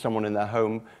visit someone in their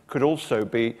home, could also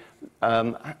be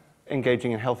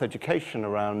engaging in health education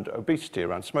around obesity,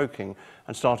 around smoking,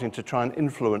 and starting to try and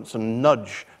influence and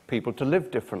nudge people to live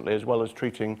differently as well as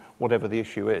treating whatever the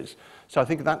issue is. So I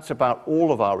think that's about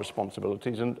all of our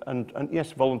responsibilities, and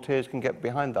yes, volunteers can get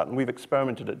behind that, and we've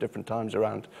experimented at different times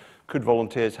around could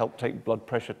volunteers help take blood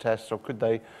pressure tests, or could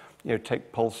they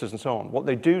take pulses and so on. What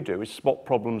they do is spot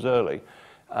problems early,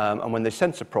 and when they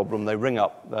sense a problem, they ring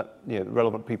up the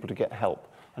relevant people to get help.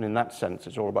 And in that sense,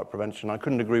 it's all about prevention. I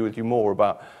couldn't agree with you more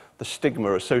about the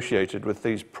stigma associated with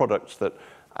these products that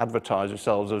advertise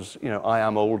themselves as, I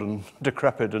am old and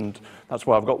decrepit, and that's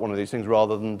why I've got one of these things,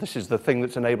 rather than this is the thing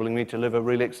that's enabling me to live a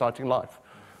really exciting life.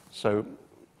 So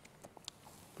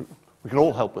we can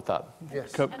all help with that.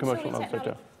 Yes. Commercial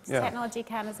sector. Technology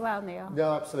can as well, Neil.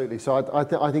 Yeah, absolutely. So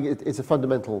I think it's a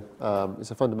fundamental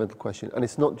question, and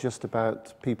it's not just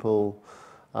about people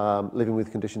living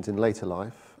with conditions in later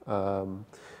life.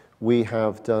 We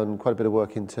have done quite a bit of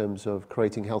work in terms of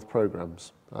creating health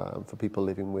programs for people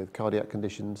living with cardiac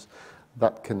conditions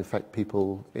that can affect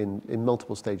people in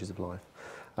multiple stages of life.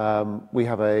 We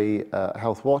have a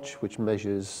health watch which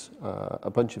measures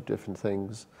a bunch of different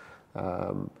things,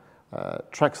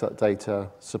 tracks that data,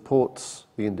 supports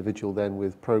the individual then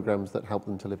with programs that help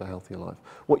them to live a healthier life.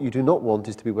 What you do not want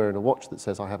is to be wearing a watch that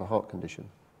says, I have a heart condition.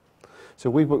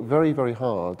 So we've worked very, very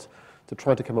hard to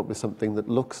try to come up with something that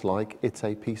looks like it's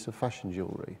a piece of fashion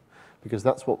jewellery, because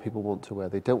that's what people want to wear.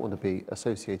 They don't want to be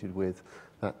associated with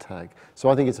that tag. So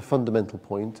I think it's a fundamental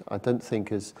point. I don't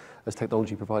think as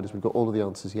technology providers we've got all of the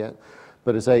answers yet,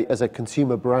 but as a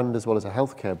consumer brand as well as a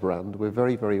healthcare brand, we're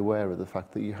very, very aware of the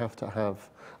fact that you have to have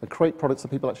create products that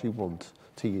people actually want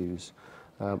to use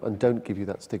and don't give you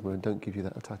that stigma and don't give you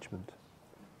that attachment.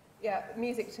 Yeah,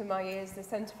 music to my ears. The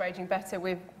Centre for Ageing Better,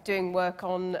 we're doing work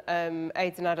on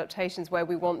aids and adaptations where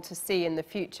we want to see in the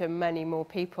future many more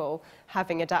people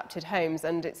having adapted homes,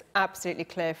 and it's absolutely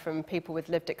clear from people with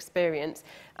lived experience,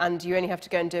 and you only have to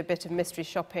go and do a bit of mystery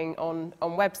shopping on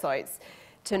websites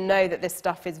to know that this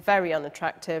stuff is very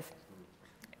unattractive.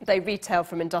 They retail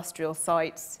from industrial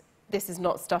sites. This is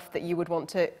not stuff that you would want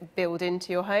to build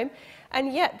into your home.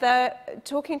 And yet they're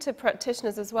talking to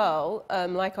practitioners as well,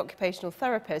 like occupational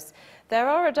therapists. There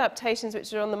are adaptations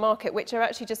which are on the market which are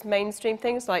actually just mainstream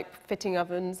things like fitting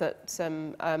ovens at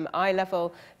eye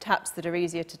level, taps that are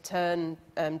easier to turn,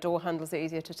 door handles that are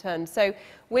easier to turn. So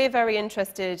we're very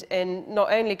interested in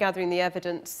not only gathering the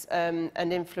evidence and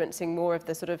influencing more of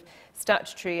the sort of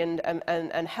statutory and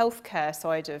healthcare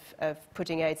side of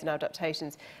putting aids and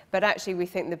adaptations, but actually we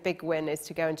think the big win is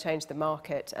to go and change the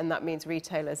market, and that means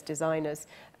retailers, designers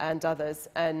and others.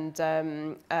 And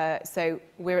so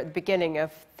we're at the beginning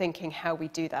of thinking how we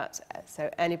do that. So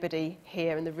anybody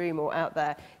here in the room or out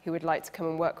there who would like to come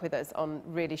and work with us on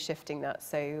really shifting that,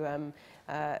 so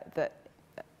that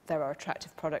there are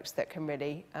attractive products that can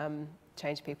really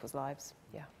change people's lives.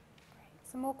 Yeah.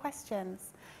 Some more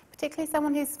questions, particularly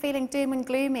someone who's feeling doom and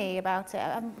gloomy about it.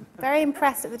 I'm very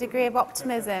impressed at the degree of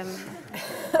optimism.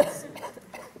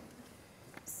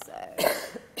 So,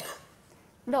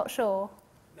 not sure.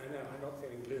 No, I'm not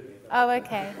feeling gloomy. Oh,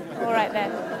 okay. All right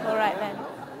then. All right then.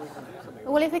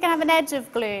 Well, if we can have an edge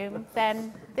of gloom,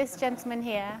 then this gentleman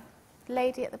here,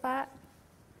 lady at the back,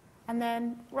 and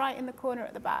then right in the corner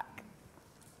at the back.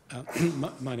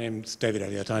 My name's David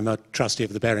Elliott. I'm a trustee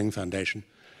of the Baring Foundation.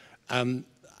 I mean,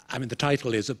 the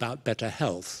title is about better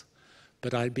health,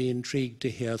 but I'd be intrigued to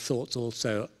hear thoughts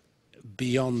also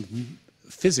beyond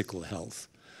physical health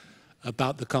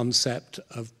about the concept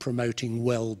of promoting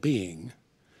well-being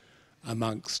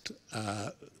amongst,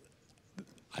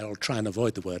 I'll try and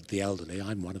avoid the word the elderly,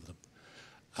 I'm one of them.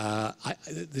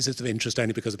 This is of interest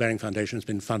only because the Baring Foundation has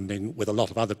been funding, with a lot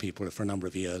of other people for a number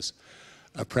of years,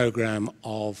 a program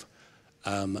of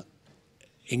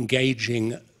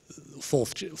engaging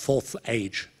fourth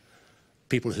age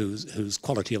people whose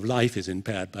quality of life is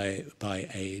impaired by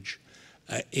age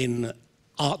in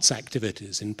arts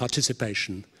activities, in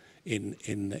participation in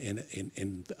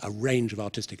a range of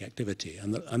artistic activity.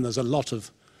 And there's a lot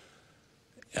of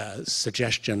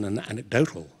suggestion and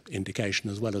anecdotal indication,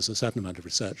 as well as a certain amount of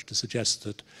research, to suggest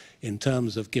that in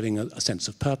terms of giving a sense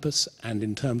of purpose and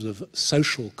in terms of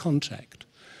social contact,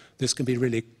 this can be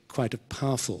really quite a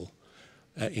powerful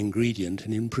ingredient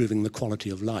in improving the quality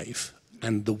of life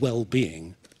and the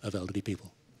well-being of elderly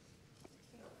people.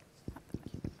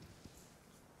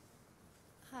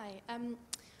 Hi.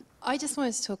 I just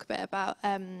wanted to talk a bit about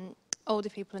older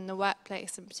people in the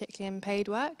workplace, and particularly in paid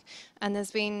work. And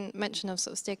there's been mention of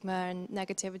sort of stigma and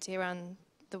negativity around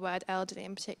the word elderly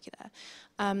in particular.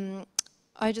 I'm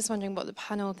just wondering what the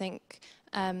panel think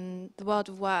the world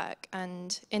of work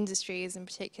and industries in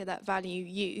particular that value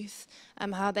youth,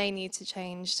 how they need to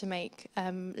change to make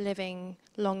living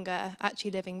longer,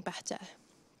 actually living better.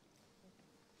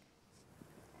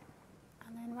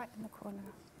 And then right in the corner.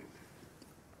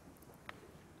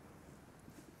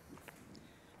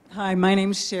 Hi, my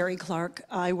name's Sherry Clark.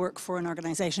 I work for an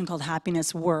organization called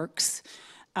Happiness Works.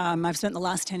 I've spent the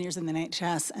last 10 years in the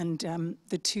NHS, and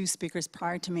the two speakers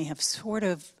prior to me have sort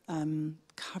of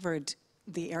covered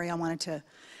the area I wanted to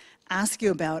ask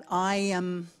you about.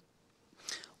 I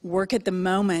work at the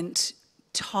moment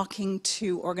talking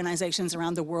to organizations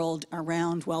around the world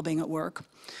around well-being at work.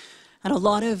 And a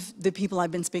lot of the people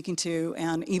I've been speaking to,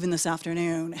 and even this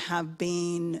afternoon, have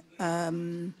been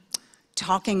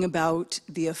talking about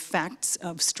the effects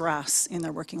of stress in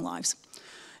their working lives.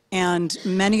 And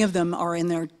many of them are in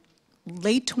their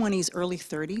late 20s, early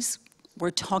 30s.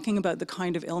 We're talking about the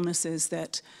kind of illnesses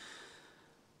that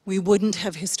we wouldn't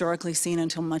have historically seen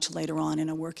until much later on in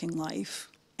a working life.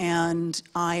 And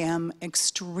I am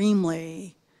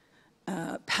extremely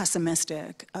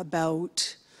pessimistic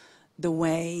about the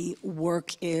way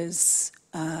work is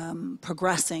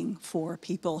progressing for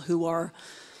people who are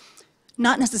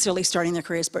not necessarily starting their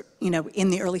careers, but in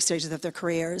the early stages of their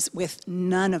careers with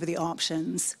none of the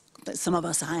options that some of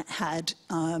us had.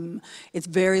 It's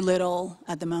very little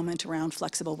at the moment around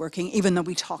flexible working, even though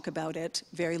we talk about it,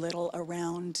 very little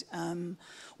around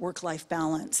work-life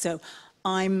balance. So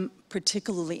I'm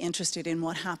particularly interested in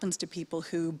what happens to people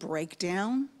who break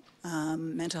down,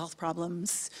 mental health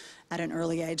problems at an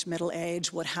early age, middle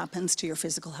age, what happens to your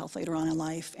physical health later on in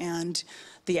life, and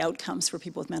the outcomes for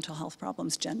people with mental health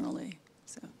problems generally.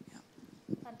 So, yeah.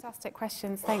 Fantastic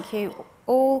questions, thank you.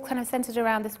 All kind of centered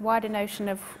around this wider notion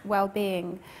of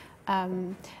well-being.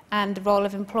 and the role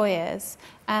of employers,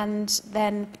 and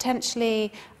then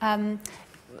potentially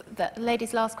the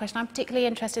lady's last question, I'm particularly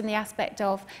interested in the aspect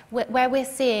of where we're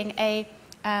seeing a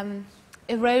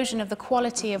erosion of the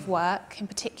quality of work, in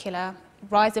particular,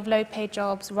 rise of low-paid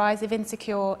jobs, rise of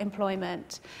insecure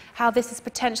employment, how this is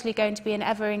potentially going to be an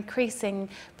ever-increasing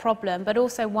problem, but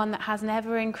also one that has an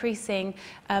ever-increasing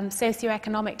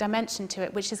socioeconomic dimension to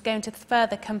it, which is going to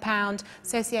further compound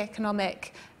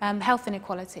socioeconomic health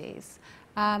inequalities.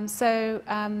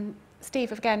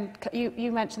 Steve, again,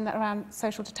 you mentioned that around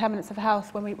social determinants of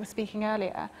health when we were speaking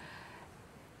earlier.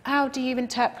 How do you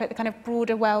interpret the kind of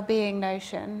broader well-being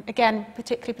notion, again,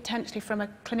 particularly potentially from a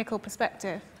clinical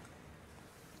perspective?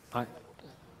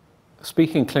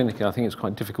 Speaking clinically, I think it's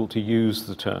quite difficult to use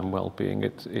the term well-being.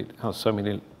 It has so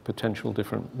many potential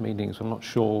different meanings. I'm not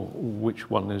sure which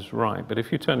one is right. But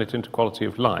if you turn it into quality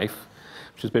of life,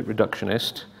 which is a bit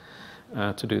reductionist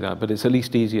to do that, but it's at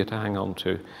least easier to hang on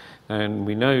to. And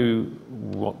we know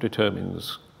what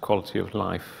determines quality of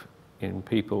life in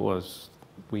people as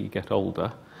we get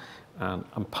older.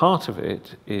 And part of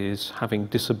it is having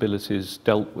disabilities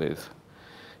dealt with.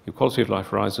 Your quality of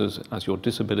life rises as your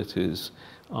disabilities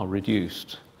are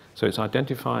reduced. So it's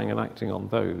identifying and acting on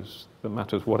those that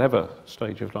matters, whatever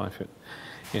stage of life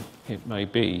it may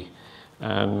be.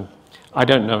 I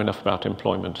don't know enough about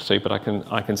employment to say, but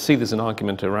I can see there's an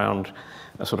argument around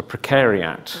a sort of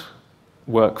precariat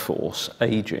workforce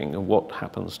ageing and what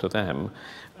happens to them.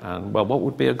 And well, what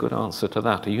would be a good answer to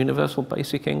that? A universal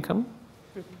basic income?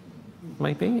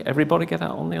 Maybe? Everybody get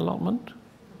out on the allotment?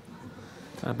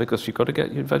 Because you've got to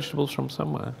get your vegetables from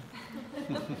somewhere.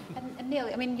 And Neil,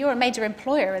 I mean, you're a major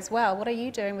employer as well. What are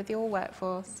you doing with your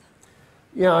workforce?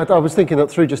 Yeah, I was thinking that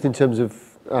through just in terms of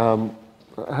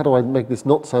how do I make this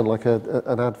not sound like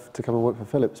an ad to come and work for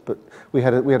Philips, but we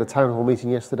had a town hall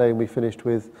meeting yesterday and we finished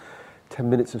with 10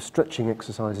 minutes of stretching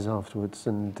exercises afterwards.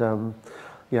 And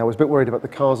yeah, I was a bit worried about the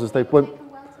cars as they went.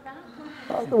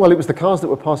 Well, it was the cars that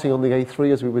were passing on the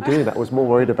A3 as we were doing that. I was more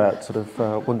worried about sort of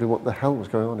wondering what the hell was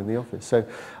going on in the office. So,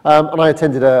 and I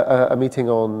attended a meeting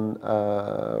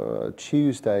on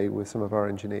Tuesday with some of our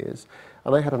engineers,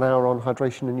 and they had an hour on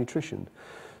hydration and nutrition.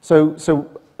 So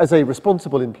as a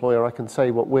responsible employer, I can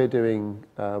say what we're doing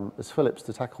as Philips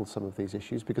to tackle some of these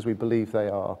issues because we believe they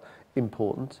are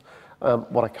important.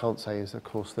 What I can't say is, of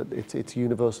course, that it's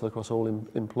universal across all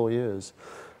employers.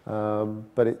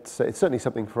 But it's certainly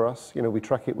something for us. You know, we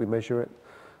track it, we measure it.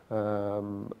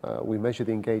 We measure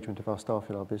the engagement of our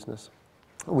staff in our business.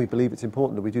 And we believe it's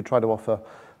important that we do try to offer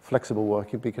flexible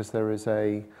working because there is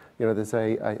there's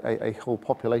a whole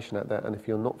population out there, and if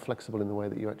you're not flexible in the way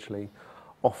that you actually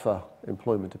offer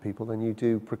employment to people, then you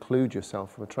do preclude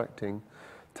yourself from attracting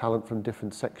talent from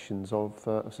different sections of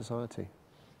society.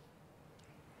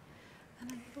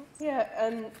 Yeah,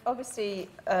 obviously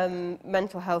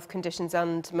mental health conditions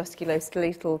and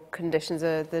musculoskeletal conditions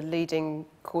are the leading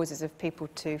causes of people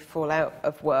to fall out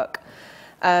of work.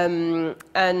 I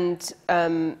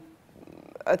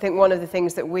think one of the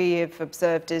things that we have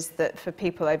observed is that for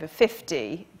people over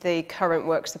 50, the current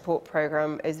work support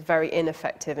programme is very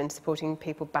ineffective in supporting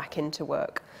people back into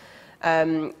work.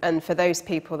 And for those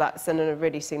people, that's a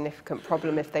really significant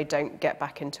problem if they don't get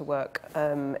back into work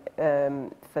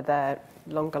for their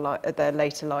their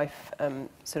later life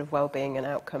sort of well-being and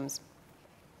outcomes.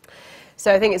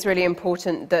 So I think it's really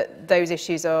important that those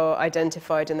issues are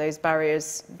identified and those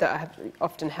barriers that are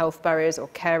often health barriers or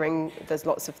caring, there's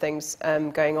lots of things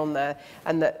going on there,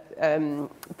 and that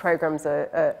programmes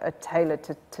are tailored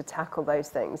to tackle those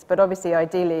things. But obviously,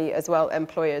 ideally as well,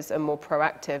 employers are more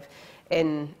proactive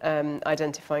in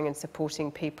identifying and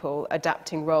supporting people,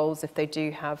 adapting roles if they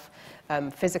do have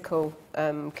physical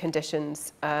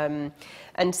conditions.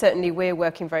 And certainly we're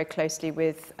working very closely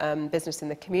with business in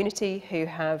the community who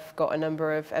have got a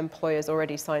number of employers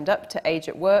already signed up to Age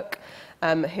at Work,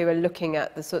 who are looking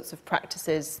at the sorts of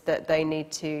practices that they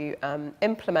need to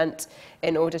implement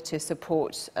in order to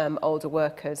support older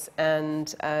workers.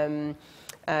 And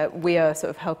we are sort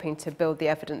of helping to build the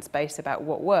evidence base about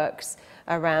what works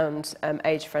around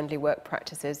age-friendly work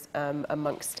practices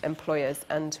amongst employers,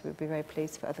 and we'd be very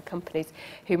pleased for other companies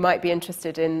who might be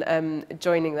interested in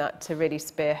joining that to really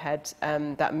spearhead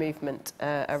that movement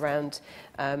around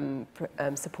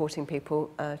supporting people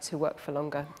to work for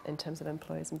longer in terms of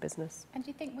employers and business. And do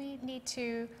you think we need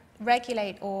to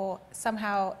regulate or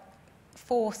somehow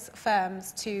force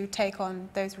firms to take on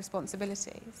those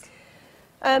responsibilities?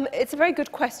 It's a very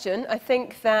good question. I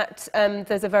think that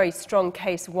there's a very strong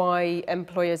case why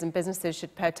employers and businesses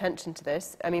should pay attention to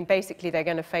this. I mean, basically, they're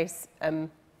going to face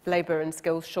labour and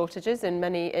skills shortages in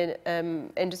many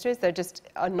industries. There just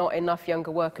are not enough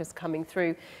younger workers coming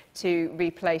through to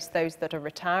replace those that are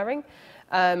retiring.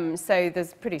 So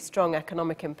there's a pretty strong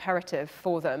economic imperative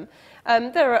for them.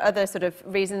 There are other sort of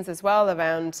reasons as well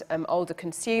around older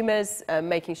consumers,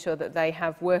 making sure that they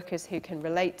have workers who can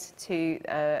relate to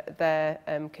their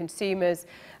consumers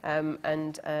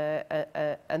and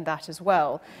that as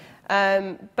well.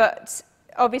 But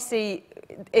obviously,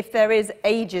 if there is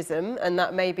ageism, and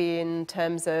that may be in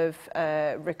terms of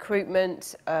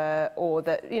recruitment or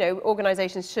that,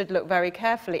 organisations should look very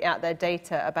carefully at their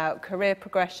data about career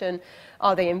progression.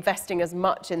 Are they investing as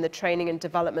much in the training and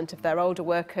development of their older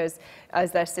workers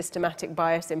as their systematic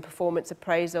bias in performance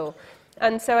appraisal?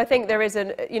 And so I think there is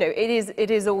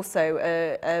it is also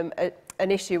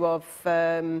an issue of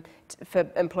for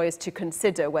employers to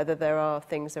consider whether there are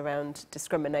things around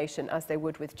discrimination, as they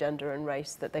would with gender and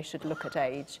race, that they should look at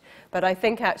age. But I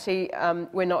think actually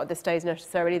we're not at the stage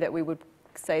necessarily that we would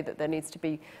say that there needs to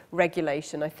be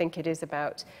regulation. I think it is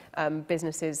about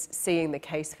businesses seeing the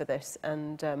case for this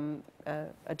and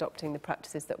adopting the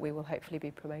practices that we will hopefully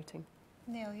be promoting.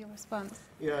 Neil, your response?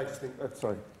 Yeah, I just think,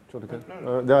 sorry, do you want to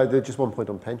go? No, just one point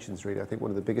on pensions, really. I think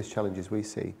one of the biggest challenges we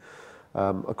see,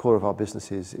 a core of our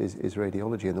business is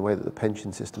radiology, and the way that the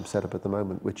pension system's set up at the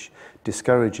moment, which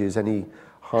discourages any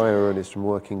higher earners from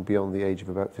working beyond the age of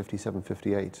about 57,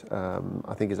 58,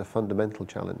 I think is a fundamental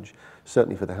challenge,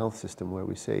 certainly for the health system, where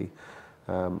we see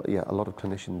a lot of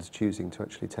clinicians choosing to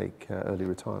actually take early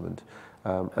retirement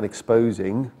and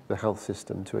exposing the health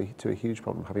system to a huge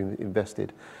problem. Having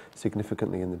invested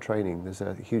significantly in the training, there's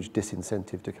a huge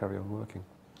disincentive to carry on working.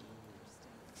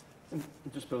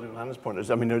 Just building on Anna's point,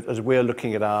 as we're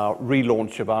looking at our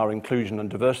relaunch of our inclusion and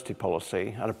diversity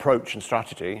policy and approach and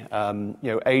strategy,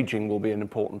 ageing will be an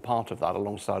important part of that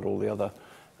alongside all the other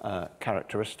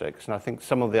characteristics. And I think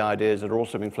some of the ideas that are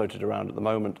also being floated around at the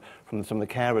moment from some of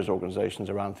the carers organisations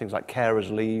around things like carers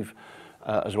leave,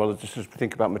 as well as just as we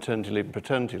think about maternity leave and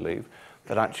paternity leave,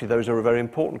 that actually those are very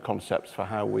important concepts for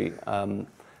how we,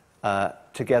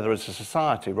 together as a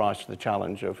society, rise to the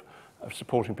challenge of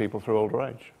supporting people through older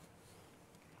age.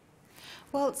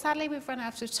 Well, sadly, we've run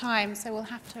out of time, so we'll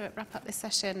have to wrap up this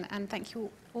session. And thank you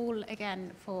all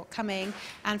again for coming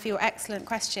and for your excellent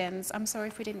questions. I'm sorry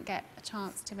if we didn't get a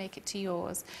chance to make it to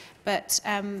yours. But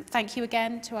thank you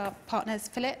again to our partners,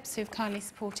 Philips, who've kindly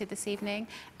supported this evening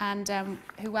and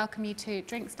who welcome you to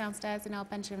drinks downstairs in our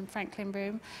Benjamin Franklin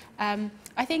room.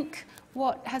 I think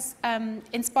what has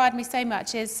inspired me so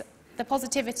much is the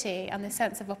positivity and the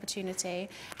sense of opportunity.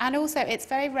 And also, it's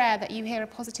very rare that you hear a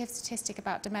positive statistic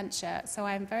about dementia, so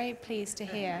I'm very pleased to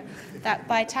hear that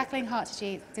by tackling heart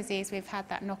disease, we've had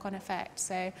that knock-on effect.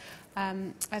 So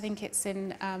I think it's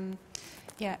in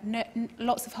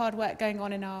lots of hard work going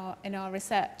on in our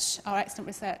research, our excellent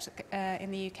research in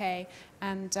the UK,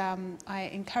 and I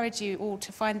encourage you all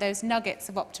to find those nuggets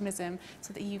of optimism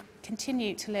so that you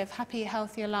continue to live happy,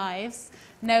 healthier lives,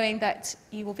 knowing that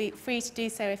you will be free to do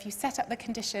so if you set up the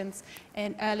conditions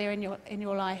earlier in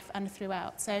your life and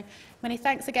throughout. So many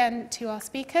thanks again to our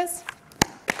speakers.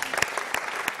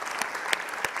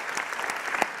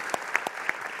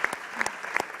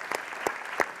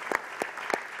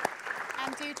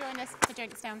 And do join us for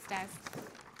drinks downstairs.